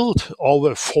rebuild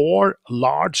of 4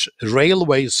 large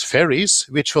railways ferries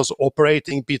which was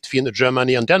operating between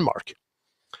Germany and Denmark.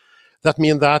 That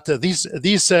means that this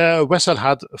vessel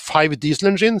had 5 diesel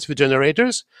engines with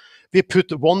generators. We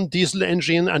put 1 diesel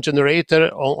engine and generator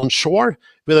on shore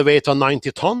with a weight of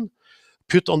 90 tons,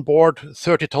 put on board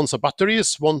 30 tons of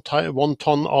batteries, 1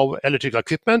 ton of electrical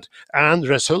equipment, and the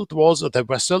result was that the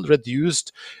vessel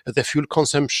reduced the fuel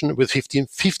consumption with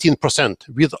 15%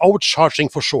 without charging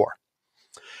for shore.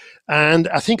 And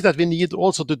I think that we need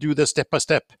also to do this step by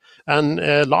step. And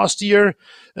last year,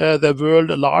 the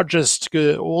world's largest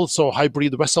also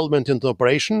hybrid vessel went into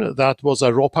operation. That was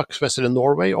a Ropax vessel in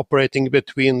Norway, operating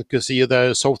between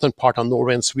the southern part of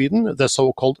Norway and Sweden, the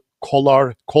so-called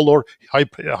Color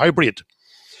hybrid.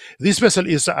 This vessel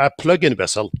is a plug-in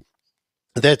vessel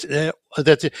that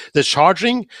the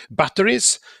charging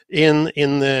batteries in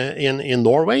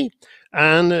Norway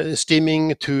and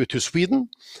steaming to Sweden.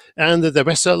 And the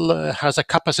vessel has a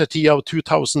capacity of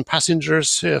 2,000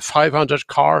 passengers, 500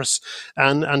 cars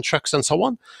and trucks and so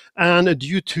on. And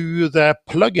due to the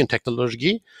plug-in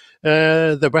technology,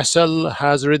 the vessel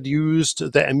has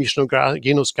reduced the emission of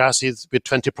greenhouse gases with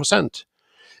 20%.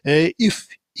 If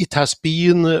it has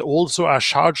been also a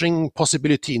charging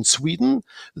possibility in Sweden,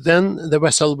 then the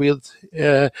vessel will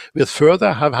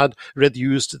further have had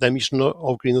reduced the emission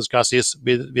of greenhouse gases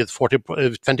with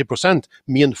 20%,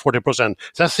 mean 40%.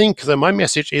 So I think that my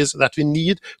message is that we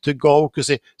need to go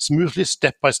smoothly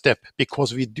step by step,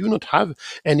 because we do not have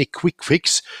any quick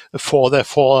fix for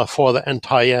the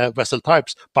entire vessel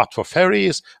types, but for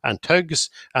ferries and tugs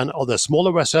and other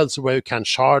smaller vessels where you can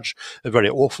charge very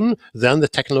often, then the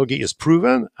technology is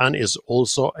proven and is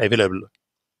also available.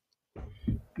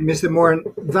 Mr. Myron,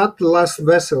 that last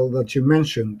vessel that you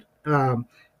mentioned,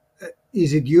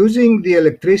 is it using the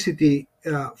electricity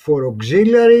for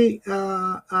auxiliary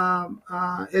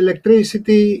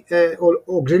electricity or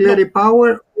auxiliary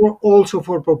power, or also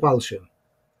for propulsion?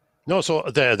 No, so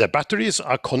the batteries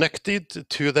are connected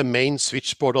to the main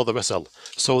switchboard of the vessel,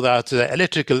 so that the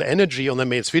electrical energy on the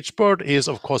main switchboard is,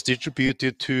 of course,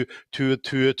 distributed to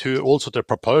also the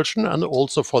propulsion and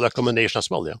also for the accommodation as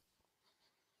well. Yeah.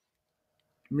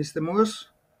 Mr. Mjos?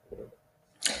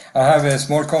 I have a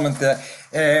small comment there.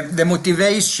 The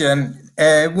motivation,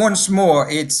 once more,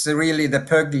 it's really the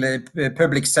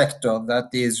public sector that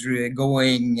is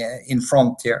going in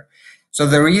front here. So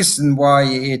the reason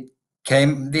why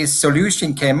this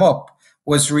solution came up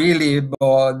was really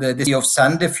about the city of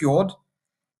Sandefjord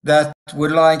that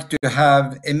would like to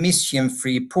have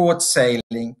emission-free port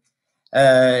sailing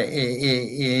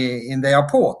in their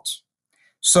port.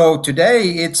 So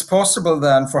today it's possible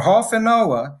then for half an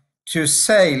hour to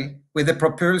sail with the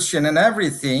propulsion and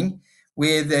everything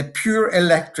with a pure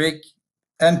electric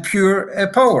and pure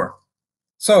power.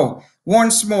 So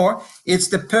once more, it's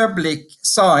the public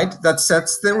side that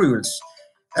sets the rules.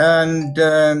 And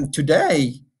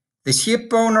today, the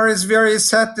ship owner is very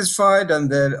satisfied,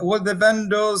 and all the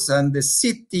vendors and the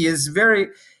city is very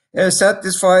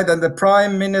satisfied, and the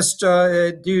prime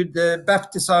minister do the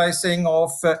baptizing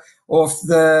of the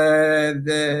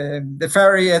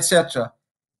ferry, etc.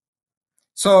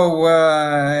 So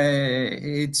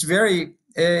it's very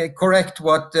correct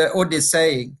what Odd is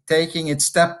saying, taking it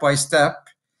step by step,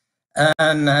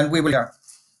 and we will.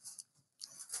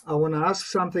 I want to ask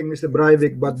something, Mr.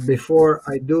 Breivik, but before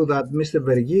I do that, Mr.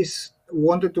 Vergis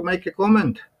wanted to make a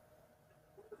comment.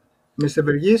 Mr.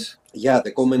 Vergis? Yeah,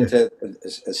 the comment, Yes.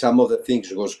 some of the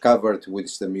things was covered with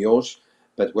Stamios,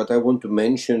 but what I want to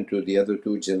mention to the other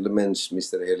two gentlemen,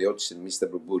 Mr. Heliotis and Mr.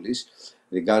 Bourboulis,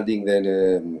 regarding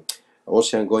the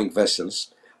ocean-going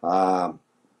vessels,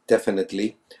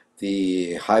 definitely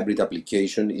the hybrid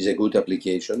application is a good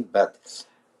application, but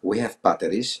we have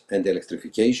batteries and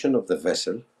electrification of the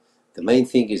vessel. The main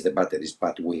thing is the batteries,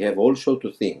 but we have also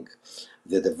to think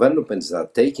the developments that are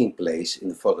taking place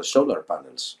for the solar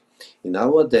panels. In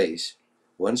nowadays,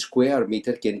 1 square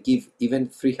meter can give even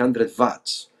 300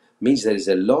 watts. Means there is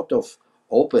a lot of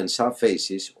open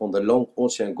surfaces on the long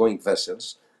ocean-going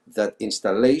vessels that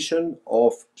installation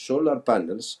of solar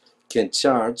panels can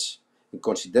charge a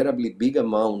considerably big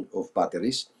amount of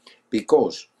batteries,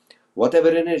 because whatever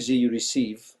energy you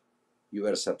receive, you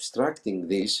are subtracting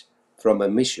this from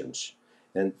emissions.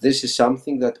 And this is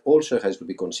something that also has to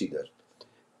be considered.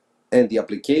 And the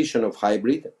application of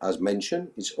hybrid, as mentioned,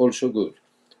 is also good.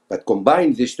 But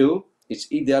combine these two, it's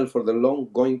ideal for the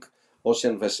long-going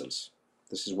ocean vessels.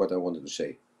 This is what I wanted to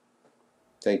say.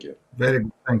 Thank you. Very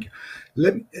good, thank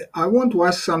you. I want to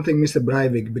ask something, Mr.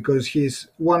 Breivik, because he's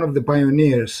one of the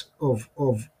pioneers of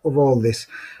all this.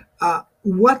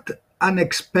 What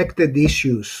unexpected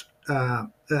issues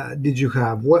did you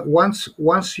have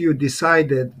once you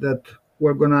decided that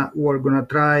we're gonna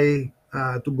try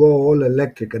to go all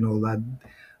electric and all that?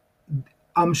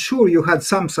 I'm sure you had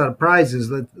some surprises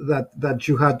that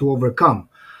you had to overcome.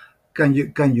 Can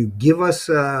you give us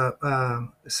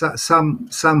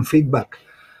some feedback?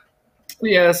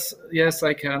 Yes,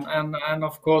 I can, and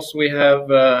of course we have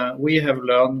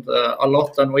learned a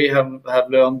lot, and we have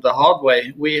learned the hard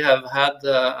way. We have had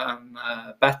a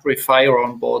battery fire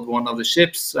on board one of the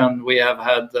ships, and we have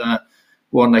had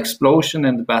one explosion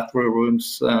in the battery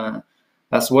rooms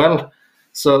as well.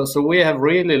 So we have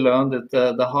really learned it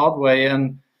the hard way,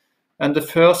 and the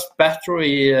first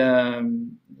battery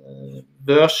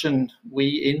version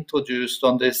we introduced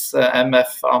on this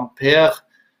MF Ampere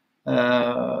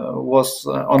was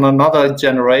on another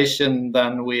generation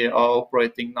than we are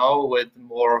operating now, with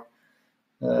more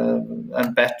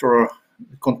and better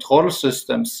control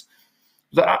systems.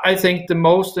 I think the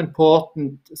most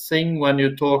important thing when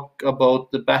you talk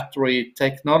about the battery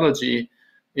technology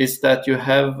is that you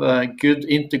have good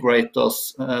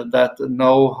integrators that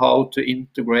know how to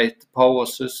integrate the power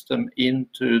system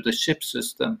into the ship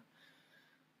system.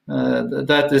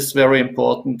 That is very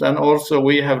important. And also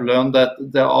we have learned that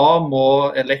there are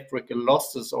more electrical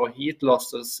losses or heat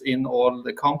losses in all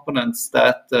the components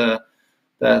that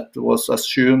was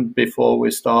assumed before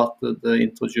we started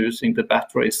introducing the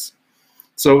batteries.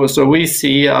 So we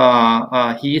see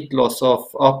a heat loss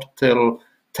of up till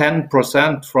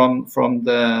 10% from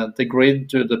the grid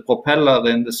to the propeller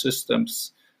in the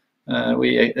systems.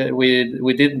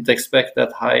 We didn't expect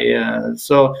that high.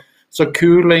 So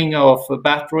cooling of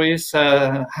batteries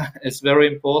is very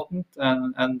important,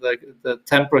 and the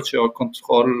temperature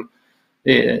control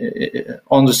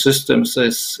on the systems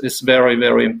is very,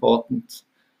 very important.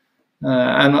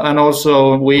 And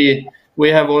also we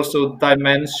have also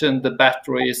dimensioned the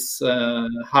batteries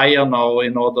higher now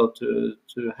in order to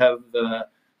have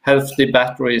healthy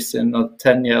batteries in a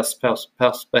 10 years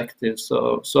perspective.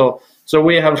 So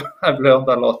we have learned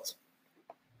a lot.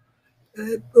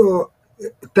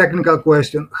 Technical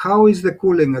question: how is the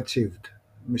cooling achieved,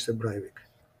 Mr. Breivik?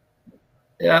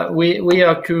 Yeah, we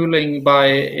are cooling by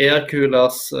air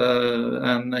coolers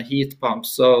and heat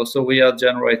pumps. So we are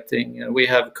generating. We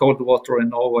have cold water in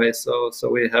Norway, so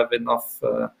we have enough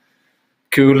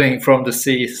cooling from the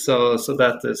sea. So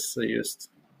that is used.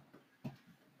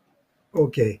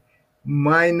 Okay,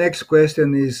 my next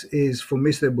question is for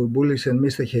Mr. Bourboulis and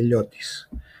Mr. Heliotis.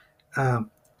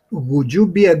 Would you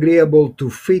be agreeable to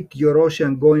fit your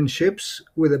ocean-going ships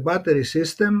with a battery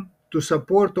system to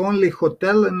support only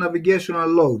hotel and navigational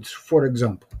loads, for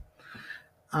example?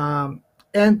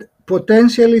 And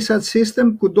potentially such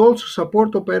system could also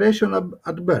support operation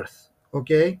at berth,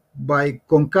 okay, by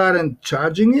concurrent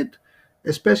charging it,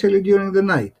 especially during the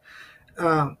night.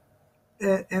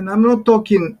 and I'm not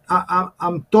talking.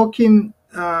 I'm talking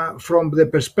from the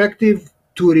perspective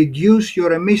to reduce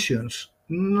your emissions,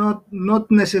 not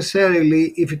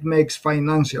necessarily if it makes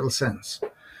financial sense.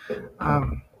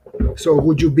 So,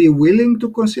 would you be willing to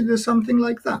consider something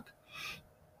like that,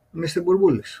 Mr.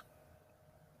 Bourboulis?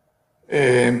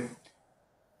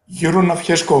 Euronav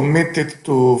has committed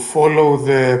to follow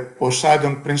the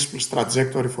Poseidon Principles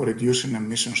trajectory for reducing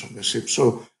emissions of the ship.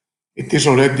 So it is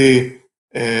already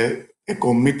a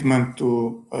commitment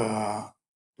to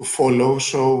follow.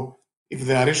 So if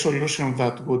there is a solution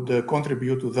that would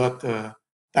contribute to that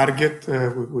target,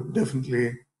 we would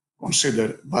definitely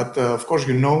consider. But of course,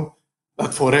 you know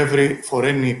that for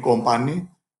any company,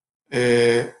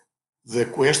 the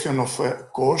question of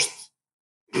cost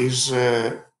is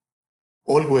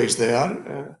always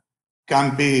there,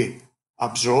 can be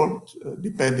absorbed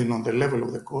depending on the level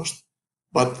of the cost.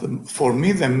 But for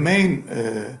me, the main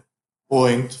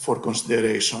point for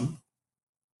consideration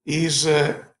is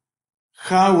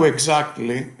how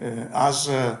exactly, as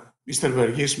Mr.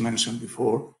 Vergis mentioned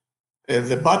before,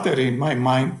 the battery, in my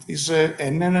mind, is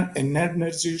an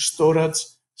energy storage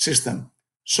system.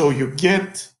 So you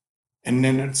get an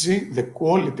energy, the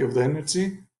quality of the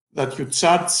energy that you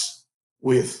charge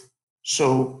with.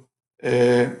 So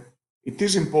it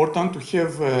is important to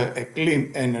have a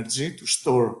clean energy to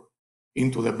store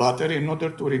into the battery in order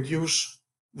to reduce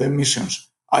the emissions.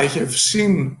 I have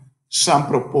seen some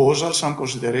proposals, some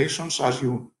considerations, as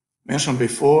you mentioned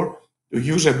before, to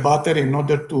use a battery in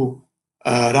order to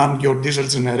run your diesel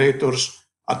generators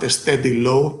at a steady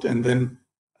load, and then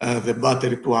the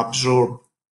battery to absorb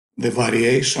the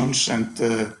variations and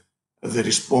the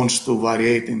response to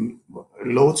varying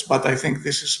loads. But I think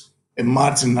this is a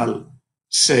marginal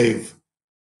save.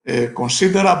 A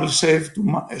considerable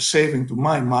saving to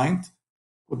my mind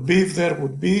would be if there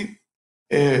would be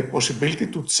a possibility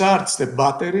to charge the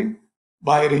battery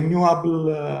by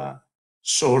renewable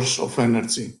source of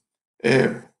energy.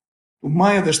 To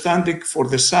my understanding, for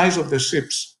the size of the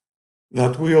ships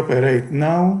that we operate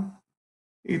now,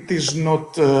 it is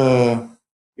not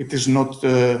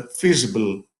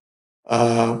feasible.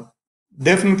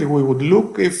 Definitely, we would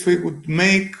look if we would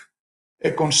make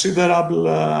a considerable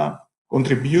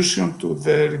contribution to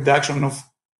the reduction of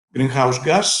greenhouse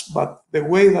gas, but the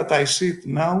way that I see it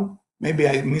now, maybe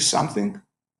I missed something,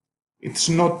 it's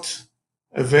not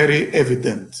very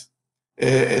evident.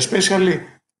 Especially,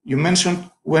 you mentioned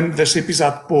when the ship is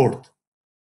at port.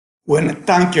 When a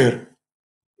tanker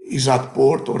is at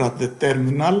port or at the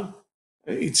terminal,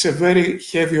 it's a very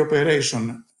heavy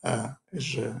operation,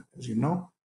 as you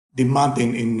know,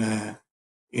 demanding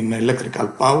in electrical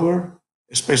power,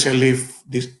 especially if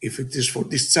it is for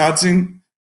discharging,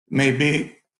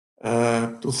 maybe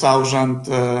 2000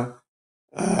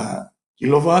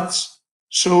 kilowatts.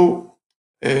 So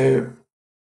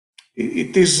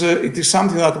it is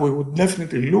something that we would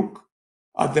definitely look.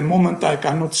 At the moment, I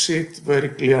cannot see it very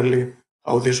clearly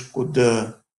how this could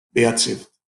be achieved.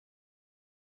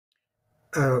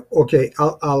 Okay,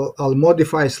 I'll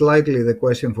modify slightly the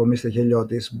question for Mr.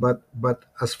 Heliotis, but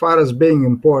as far as being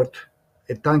in port,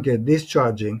 a tanker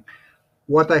discharging,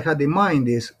 what I had in mind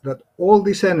is that all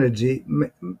this energy,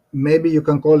 maybe you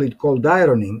can call it cold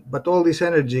ironing, but all this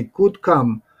energy could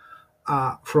come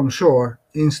from shore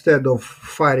instead of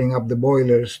firing up the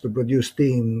boilers to produce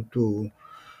steam to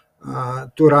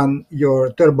run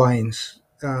your turbines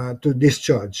to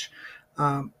discharge.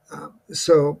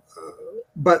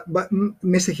 But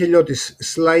Mr. Heliotis,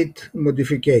 slight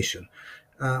modification.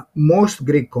 Most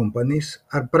Greek companies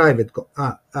are private.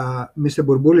 Mr.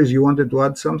 Bourboulis, you wanted to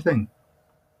add something?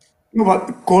 No,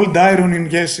 but cold ironing,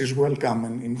 yes, is welcome.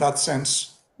 And in that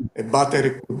sense, a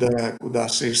battery could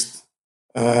assist.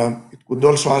 It could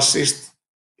also assist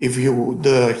if you would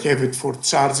have it for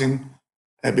charging,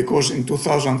 because in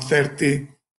 2030,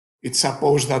 it's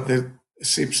supposed that the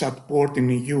ships at port in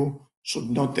EU should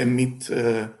not emit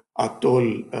at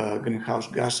all greenhouse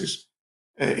gases.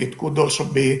 It could also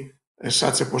be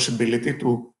such a possibility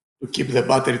to keep the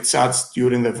battery charged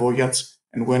during the voyage,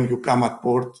 and when you come at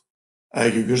port,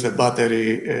 you use the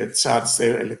battery charge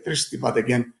the electricity, but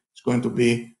again, it's going to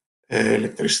be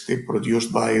electricity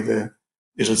produced by the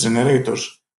diesel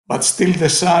generators. But still, the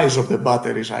size of the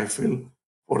batteries, I feel,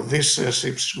 for these ships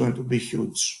is going to be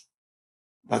huge.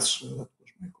 That was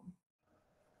my comment.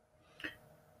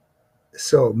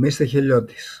 So, Mr.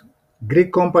 Heliotis,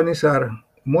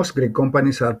 most Greek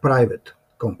companies are private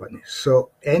companies.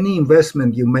 So any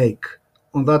investment you make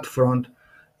on that front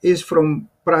is from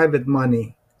private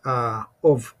money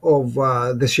of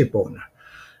the ship owner.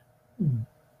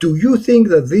 Do you think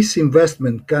that this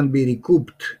investment can be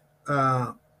recouped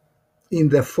in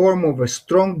the form of a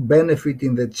strong benefit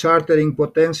in the chartering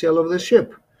potential of the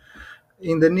ship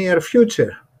in the near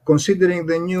future, considering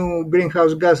the new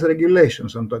greenhouse gas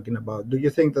regulations I'm talking about? Do you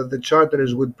think that the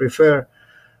charterers would prefer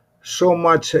so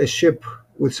much a ship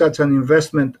with such an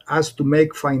investment as to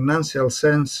make financial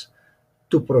sense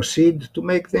to proceed to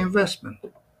make the investment?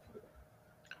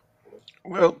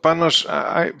 Well, Panos,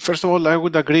 first of all, I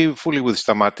would agree fully with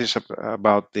Stamatis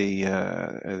about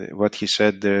what he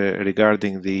said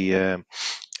regarding the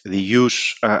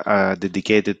use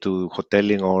dedicated to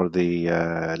hoteling or the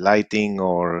lighting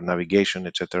or navigation,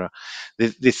 etc.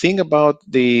 The thing about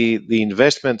the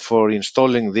investment for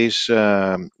installing this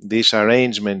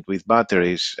arrangement with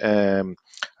batteries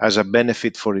as a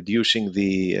benefit for reducing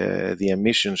the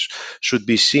emissions should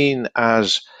be seen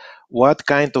as what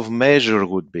kind of measure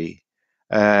would be.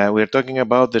 We're talking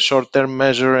about the short-term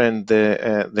measure and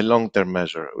the long-term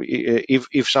measure.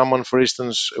 If someone, for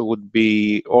instance, would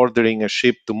be ordering a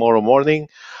ship tomorrow morning,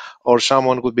 or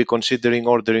someone would be considering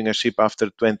ordering a ship after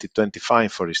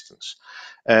 2025, for instance.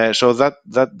 So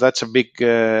that's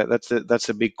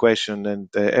a big question,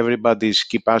 and everybody's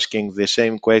keep asking the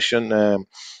same question.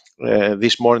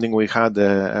 This morning we had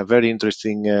a very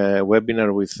interesting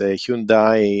webinar with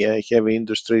Hyundai Heavy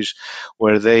Industries,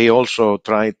 where they also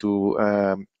try to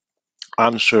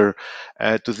answer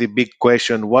to the big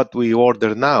question: what we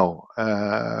order now?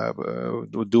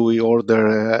 Do we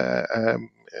order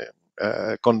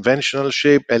conventional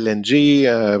ship, LNG,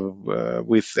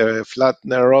 with flat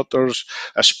rotors,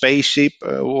 a spaceship?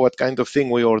 What kind of thing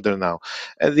we order now?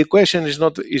 The question is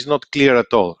not clear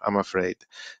at all, I'm afraid.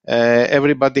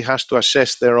 Everybody has to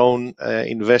assess their own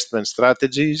investment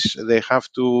strategies. They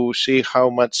have to see how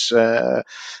much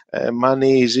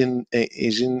money is in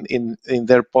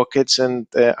their pockets and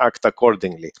act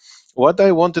accordingly. What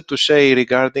I wanted to say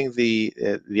regarding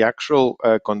the actual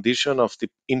condition of the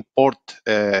import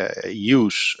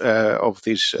use of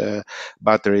these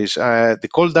batteries, the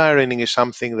cold ironing is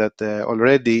something that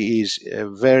already is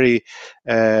very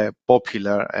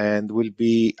popular and will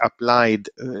be applied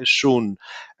soon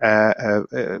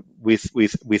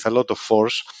with a lot of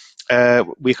force.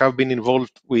 We have been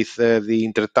involved with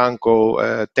the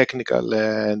Intertanko Technical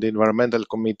and Environmental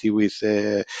Committee with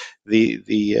the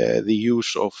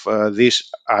use of this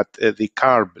at the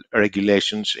CARB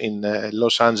regulations in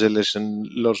Los Angeles and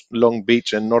Long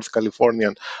Beach and North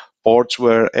Californian ports,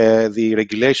 where the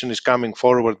regulation is coming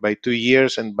forward by 2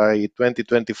 years, and by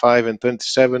 2025 and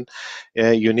 27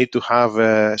 you need to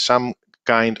have some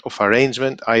kind of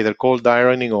arrangement, either cold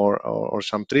ironing or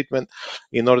some treatment,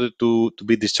 in order to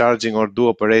be discharging or do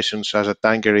operations as a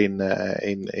tanker in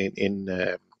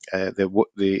the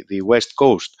West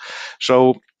Coast.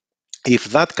 So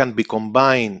if that can be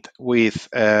combined with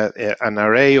an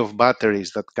array of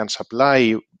batteries that can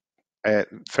supply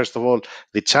first of all,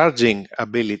 the charging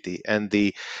ability and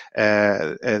the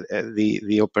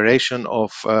operation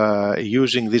of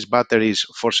using these batteries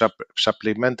for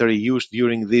supplementary use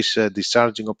during these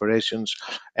discharging operations,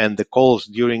 and the calls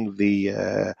during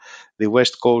the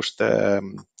West Coast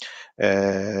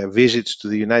visits to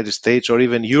the United States or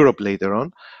even Europe later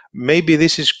on. Maybe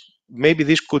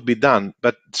this could be done,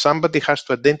 but somebody has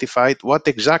to identify what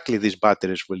exactly these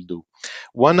batteries will do.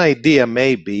 One idea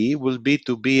maybe will be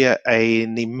to be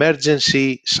an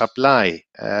emergency supply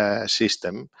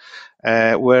system,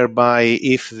 whereby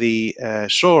if the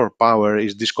shore power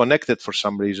is disconnected for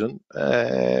some reason,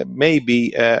 maybe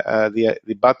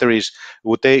the batteries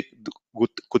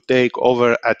could take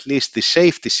over at least the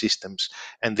safety systems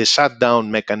and the shutdown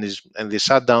mechanism and the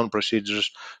shutdown procedures,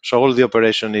 so all the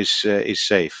operation is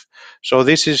safe. So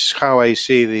this is how I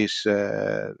see this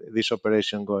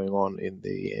operation going on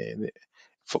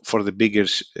for the bigger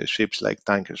ships like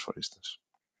tankers, for instance.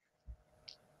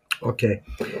 Okay.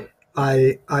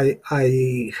 I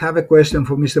have a question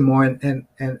for Mr. Moen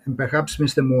and perhaps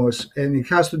Mr. Mjos, and it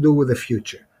has to do with the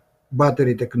future,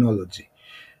 battery technology.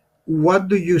 What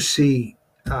do you see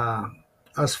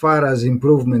as far as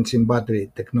improvements in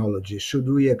battery technology? Should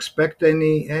we expect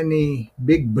any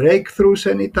big breakthroughs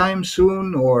anytime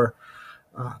soon, or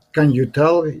can you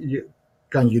tell?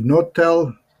 Can you not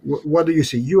tell? What do you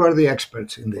see? You are the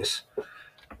experts in this,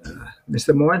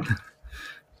 Mr. Moen.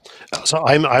 So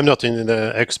I'm not an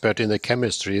expert in the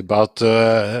chemistry, but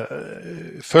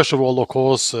first of all, of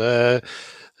course,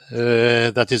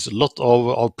 that is a lot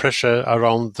of pressure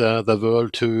around the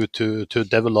world to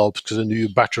develop the new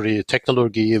battery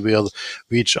technology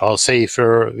which are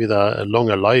safer, with a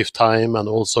longer lifetime, and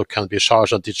also can be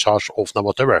charged and discharged often,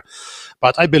 whatever.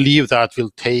 But I believe that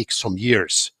will take some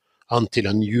years until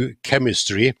a new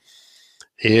chemistry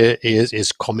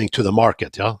is coming to the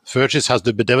market. Yeah, Vergis has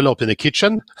to be developed in the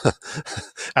kitchen,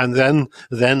 and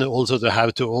then also to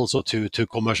have to also to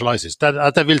commercialize this.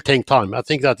 That will take time. I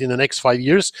think that in the next 5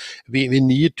 years we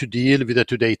need to deal with the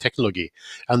today technology,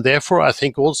 and therefore I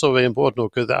think also very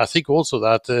important. Because I think also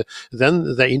that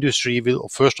then the industry will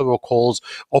first of all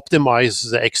optimize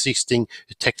the existing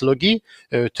technology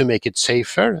to make it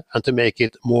safer and to make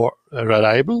it more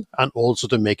reliable, and also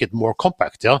to make it more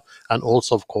compact. Yeah, and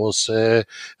also of course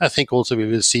I think also we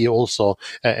will see also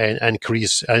a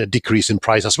decrease in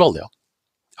price as well. Yeah,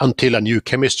 until a new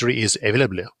chemistry is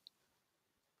available. Yeah.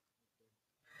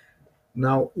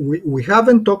 Now, we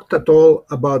haven't talked at all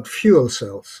about fuel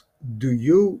cells. Do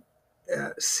you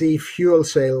see fuel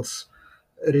cells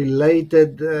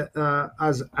related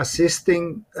as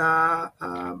assisting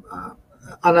an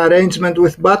arrangement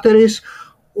with batteries,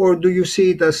 or do you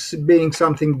see it as being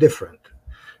something different?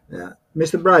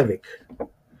 Mr. Breivik.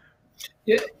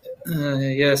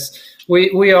 Yes,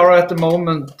 we are at the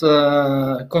moment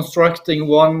constructing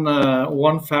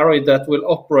one ferry that will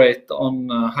operate on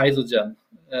hydrogen,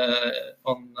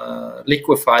 on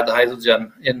liquefied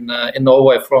hydrogen in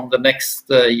Norway from the next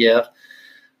year.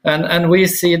 And we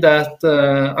see that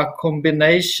a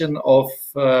combination of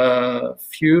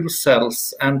fuel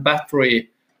cells and battery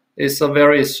is a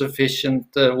very sufficient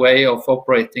way of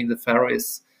operating the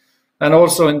ferries. And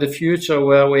also in the future,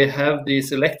 where we have these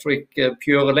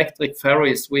pure electric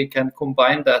ferries, we can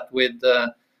combine that with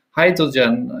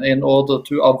hydrogen in order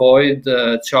to avoid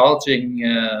charging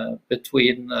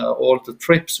between all the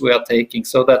trips we are taking,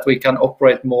 so that we can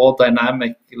operate more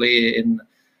dynamically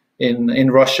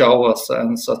in rush hours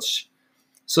and such.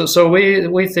 So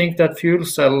we think that fuel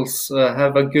cells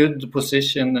have a good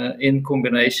position in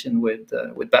combination with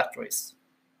batteries.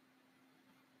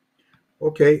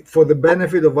 Okay, for the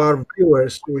benefit of our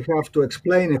viewers, we have to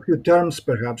explain a few terms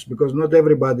perhaps, because not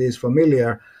everybody is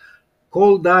familiar.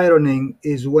 Cold ironing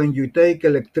is when you take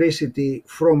electricity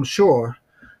from shore,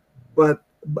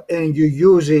 and you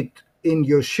use it in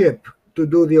your ship to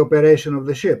do the operation of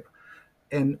the ship.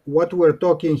 And what we're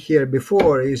talking here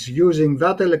before is using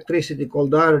that electricity,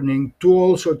 cold ironing, to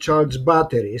also charge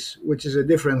batteries, which is a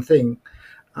different thing,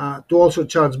 to also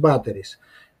charge batteries.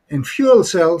 And fuel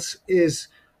cells is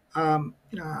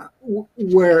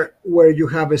where you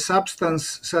have a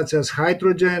substance such as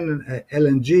hydrogen,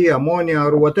 LNG, ammonia,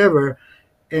 or whatever,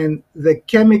 and the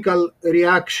chemical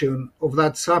reaction of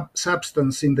that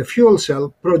substance in the fuel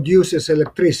cell produces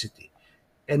electricity.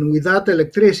 And with that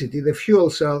electricity, the fuel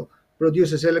cell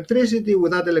produces electricity.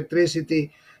 With that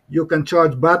electricity, you can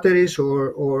charge batteries,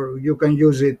 or you can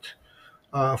use it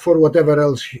for whatever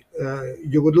else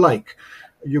you would like.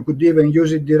 You could even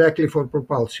use it directly for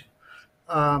propulsion.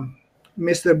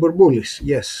 Mr. Bourboulis,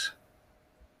 yes.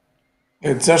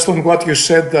 Just on what you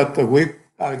said,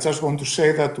 I just want to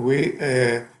say that we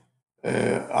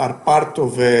are part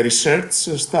of a research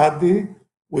study.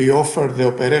 We offer the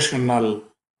operational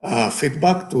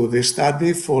feedback to this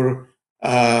study for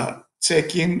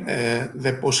checking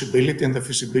the possibility and the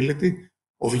feasibility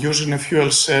of using a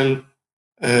fuel cell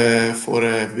for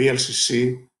a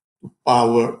VLCC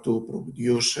to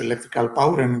produce electrical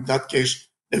power, and in that case,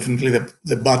 definitely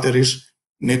the batteries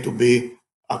need to be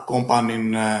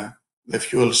accompanying the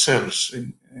fuel cells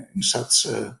in such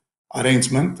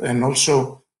arrangement, and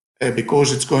also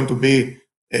because it's going to be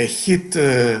a heat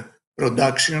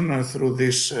production through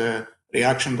this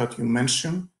reaction that you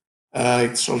mentioned,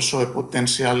 it's also a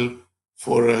potential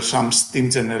for some steam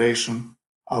generation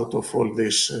out of all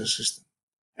this system,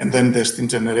 and then the steam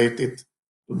generated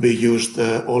to be used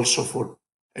also for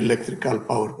electrical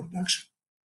power production.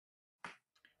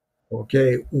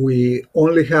 Okay, we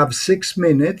only have 6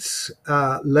 minutes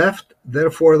left.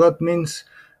 Therefore, that means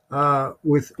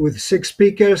with 6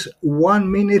 speakers,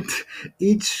 1 minute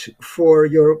each for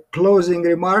your closing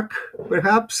remark,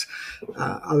 perhaps.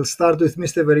 I'll start with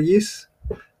Mr. Vergis.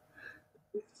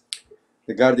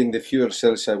 Regarding the fuel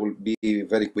cells, I will be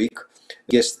very quick. The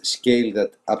biggest scale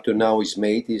that up to now is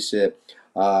made is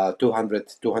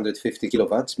 250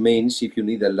 kilowatts. Means if you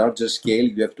need a larger scale,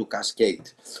 you have to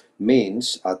cascade.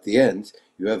 Means at the end,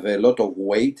 you have a lot of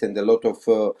weight and a lot of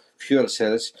fuel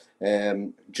cells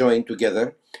joined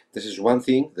together. This is one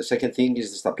thing. The second thing is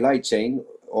the supply chain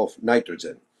of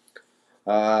nitrogen.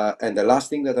 And the last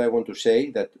thing that I want to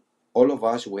say, that all of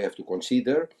us, we have to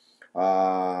consider,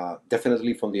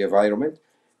 definitely from the environment,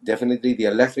 definitely the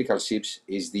electrical ships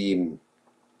is the,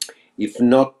 if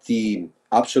not the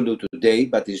absolute today,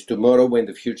 but is tomorrow and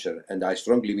the future. And I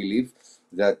strongly believe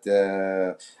that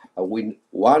when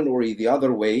one or the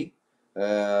other way,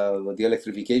 the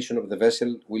electrification of the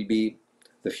vessel will be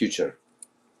the future.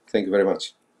 Thank you very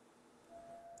much.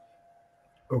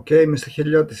 Okay, Mr.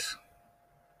 Heliotis.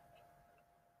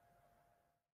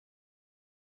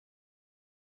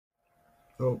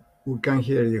 Oh, we can't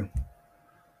hear you.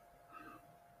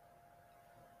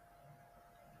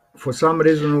 For some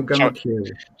reason, we cannot hear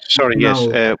you. Sorry, Now,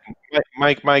 yes.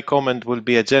 My comment will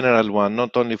be a general one,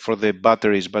 not only for the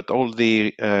batteries, but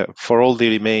for all the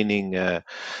remaining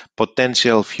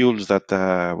potential fuels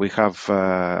that we have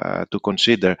to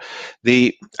consider.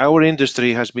 Our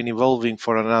industry has been evolving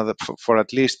for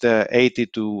at least 80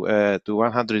 to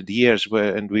 100 years,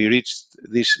 and we reached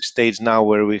this stage now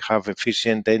where we have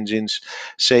efficient engines,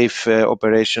 safe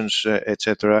operations,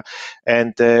 etc.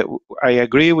 And I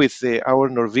agree with our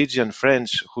Norwegian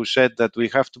friends who said that we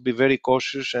have to be very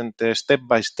cautious and step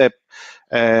by step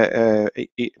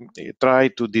try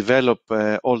to develop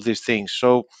all these things.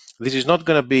 So this is not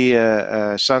going to be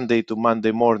a Sunday to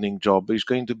Monday morning job. It's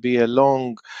going to be a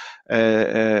long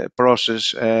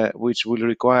process which will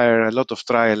require a lot of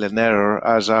trial and error,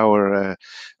 as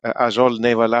all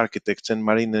naval architects and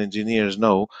marine engineers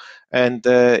know. And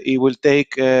it will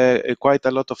take quite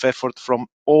a lot of effort from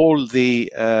all the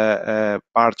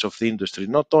parts of the industry,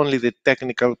 not only the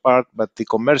technical part, but the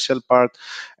commercial part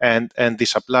and the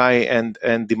supply and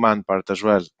demand part as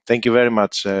well. Thank you very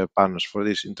much, Panos, for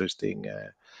this interesting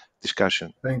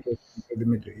discussion. thank you,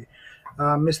 Dimitri.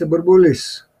 Mr.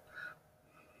 Bourboulis.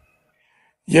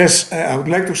 Yes, I would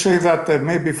like to say that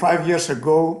maybe 5 years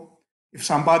ago, if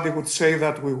somebody would say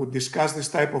that we would discuss this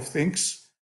type of things,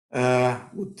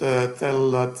 would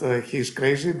tell that he's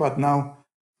crazy. But now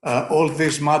all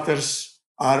these matters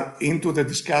are into the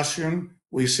discussion.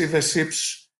 We see the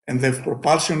ships and the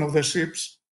propulsion of the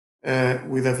ships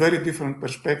with a very different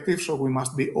perspective. So we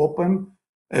must be open.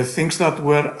 Things that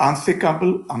were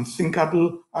unthinkable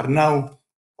are now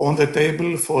on the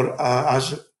table for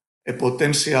as a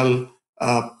potential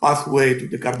pathway to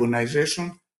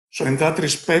decarbonization. So in that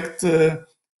respect,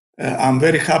 I'm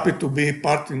very happy to be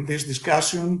part in this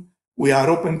discussion. We are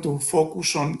open to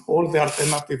focus on all the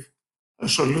alternative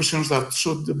solutions that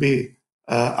should be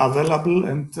available.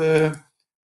 And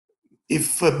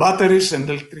if batteries and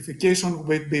electrification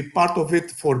will be part of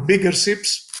it for bigger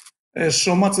ships,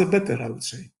 so much the better, I would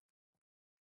say.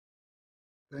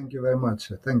 Thank you very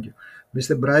much. Thank you.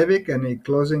 Mr. Breivik, any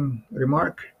closing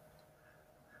remark?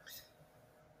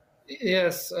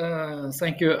 Yes,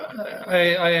 thank you.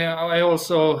 I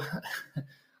also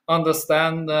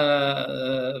understand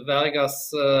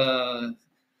Vergis'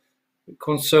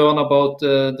 concern about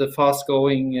the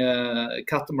fast-going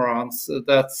catamarans.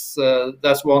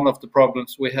 That's one of the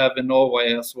problems we have in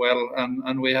Norway as well,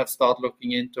 and we have started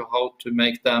looking into how to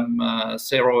make them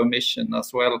zero emission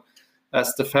as well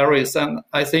as the ferries. And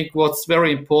I think what's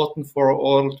very important for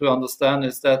all to understand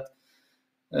is that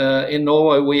in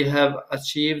Norway, we have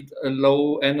achieved a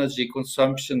low energy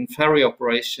consumption ferry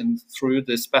operation through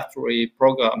this battery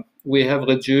program. We have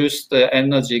reduced the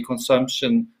energy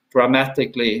consumption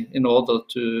dramatically in order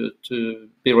to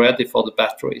be ready for the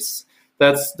batteries.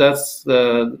 That's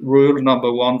the rule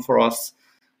number one for us.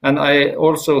 And I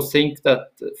also think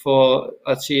that for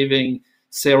achieving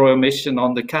zero emission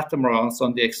on the catamarans,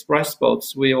 on the express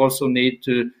boats, we also need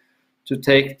to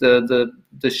take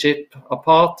the ship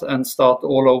apart and start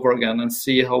all over again and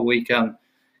see how we can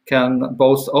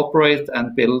both operate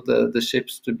and build the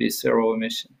ships to be zero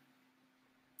emission.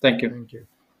 Thank you. Thank you.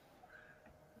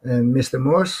 And Mr.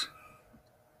 Mjos?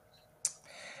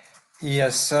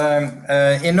 Yes,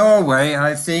 in Norway,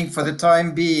 I think for the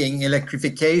time being,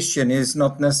 electrification is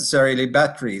not necessarily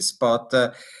batteries, but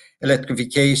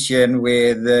electrification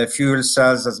with fuel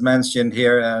cells, as mentioned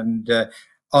here, and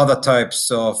other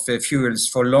types of fuels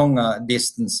for longer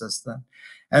distances.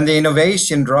 And the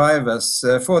innovation drivers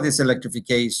for this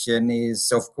electrification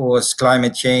is, of course,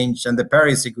 climate change and the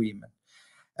Paris Agreement.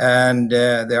 And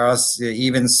there are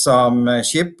even some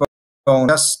ship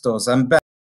investors and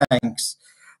banks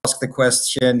ask the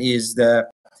question, is the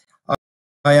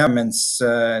environments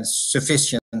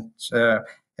sufficient?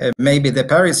 Maybe the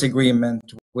Paris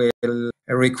Agreement will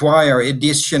require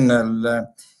additional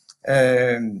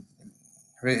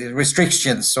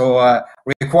restrictions or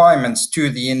requirements to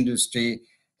the industry,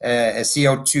 a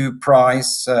CO2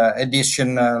 price,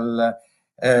 additional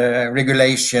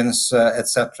regulations,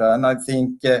 etc. And I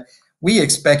think we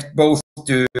expect both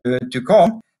to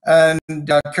come, and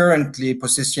are currently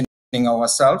positioning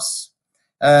ourselves,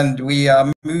 and we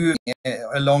are moving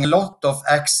along a lot of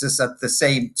axes at the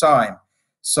same time.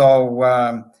 So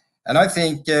and I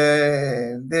think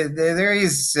there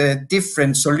is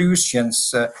different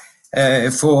solutions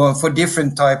for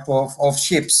different type of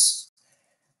ships.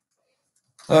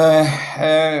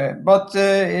 But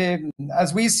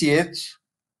as we see it,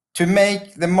 to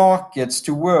make the markets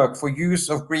to work for use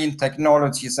of green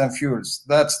technologies and fuels.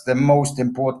 That's the most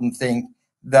important thing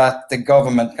that the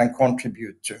government can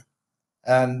contribute to.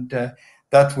 And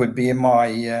that would be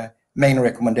my main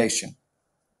recommendation.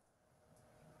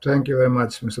 Thank you very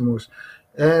much, Mr. Mjos.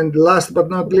 And last but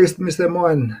not least, Mr.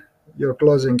 Moen, your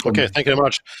closing comment. Okay, thank you very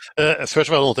much. First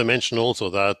of all, I want to mention also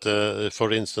that,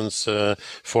 for instance,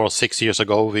 6 years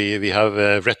ago, we have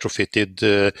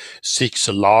retrofitted 6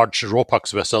 large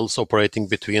RoPax vessels operating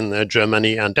between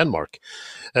Germany and Denmark.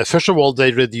 First of all,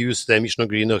 they reduced the emission of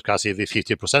greenhouse gases with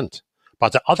 50%.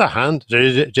 But on the other hand,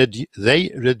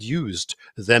 they reduced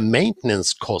the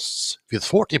maintenance costs with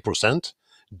 40%.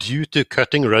 Due to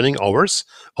cutting running hours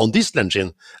on diesel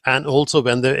engine, and also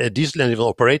when the diesel engine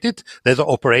operated, they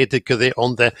operated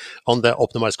on the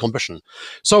optimized combustion.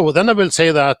 So then I will say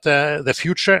that the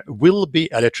future will be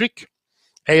electric,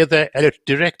 either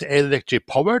direct electric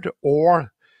powered,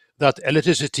 or that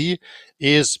electricity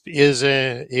is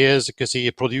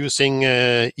producing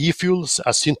e-fuels,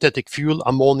 a synthetic fuel,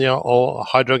 ammonia or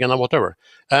hydrogen or whatever.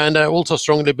 And I also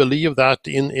strongly believe that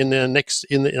in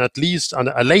at least and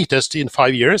latest in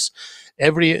 5 years,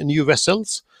 every new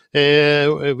vessels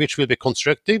which will be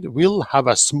constructed will have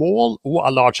a small or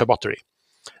a larger battery.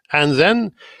 And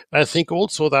then I think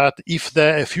also that if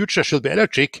the future should be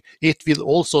electric, it will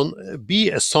also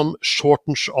be some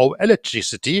shortage of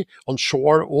electricity on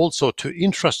shore, also to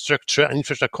infrastructure and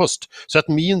infrastructure cost. So that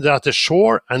means that the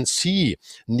shore and sea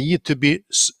need to be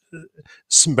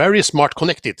very smart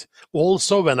connected.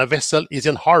 Also, when a vessel is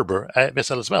in harbor, a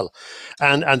vessel as well,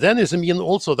 and then it means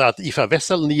also that if a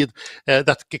vessel need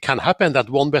that can happen that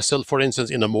one vessel, for instance,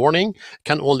 in the morning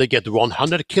can only get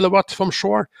 100 kilowatt from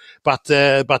shore, but 2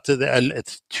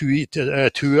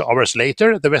 hours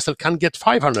later the vessel can get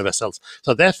 500 vessels.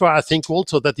 So therefore, I think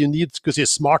also that you need to see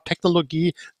smart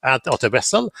technology at the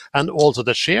vessel and also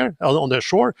the share on the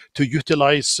shore to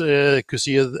utilize the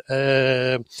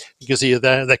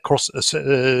cross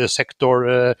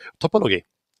sector topology.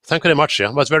 Thank you very much.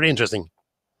 It was very interesting.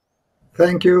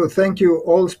 Thank you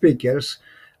all speakers.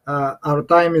 Our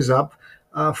time is up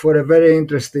for a very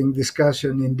interesting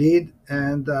discussion indeed,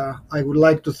 and I would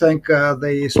like to thank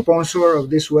the sponsor of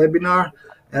this webinar,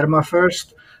 Irma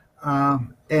First,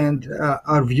 and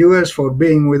our viewers for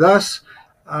being with us.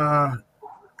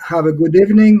 Have a good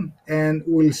evening, and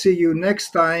we'll see you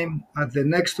next time at the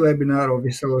next webinar of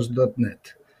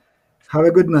isalos.net. Have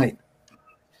a good night.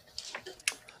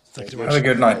 Thank you very much. Have a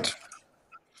good night.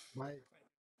 Bye.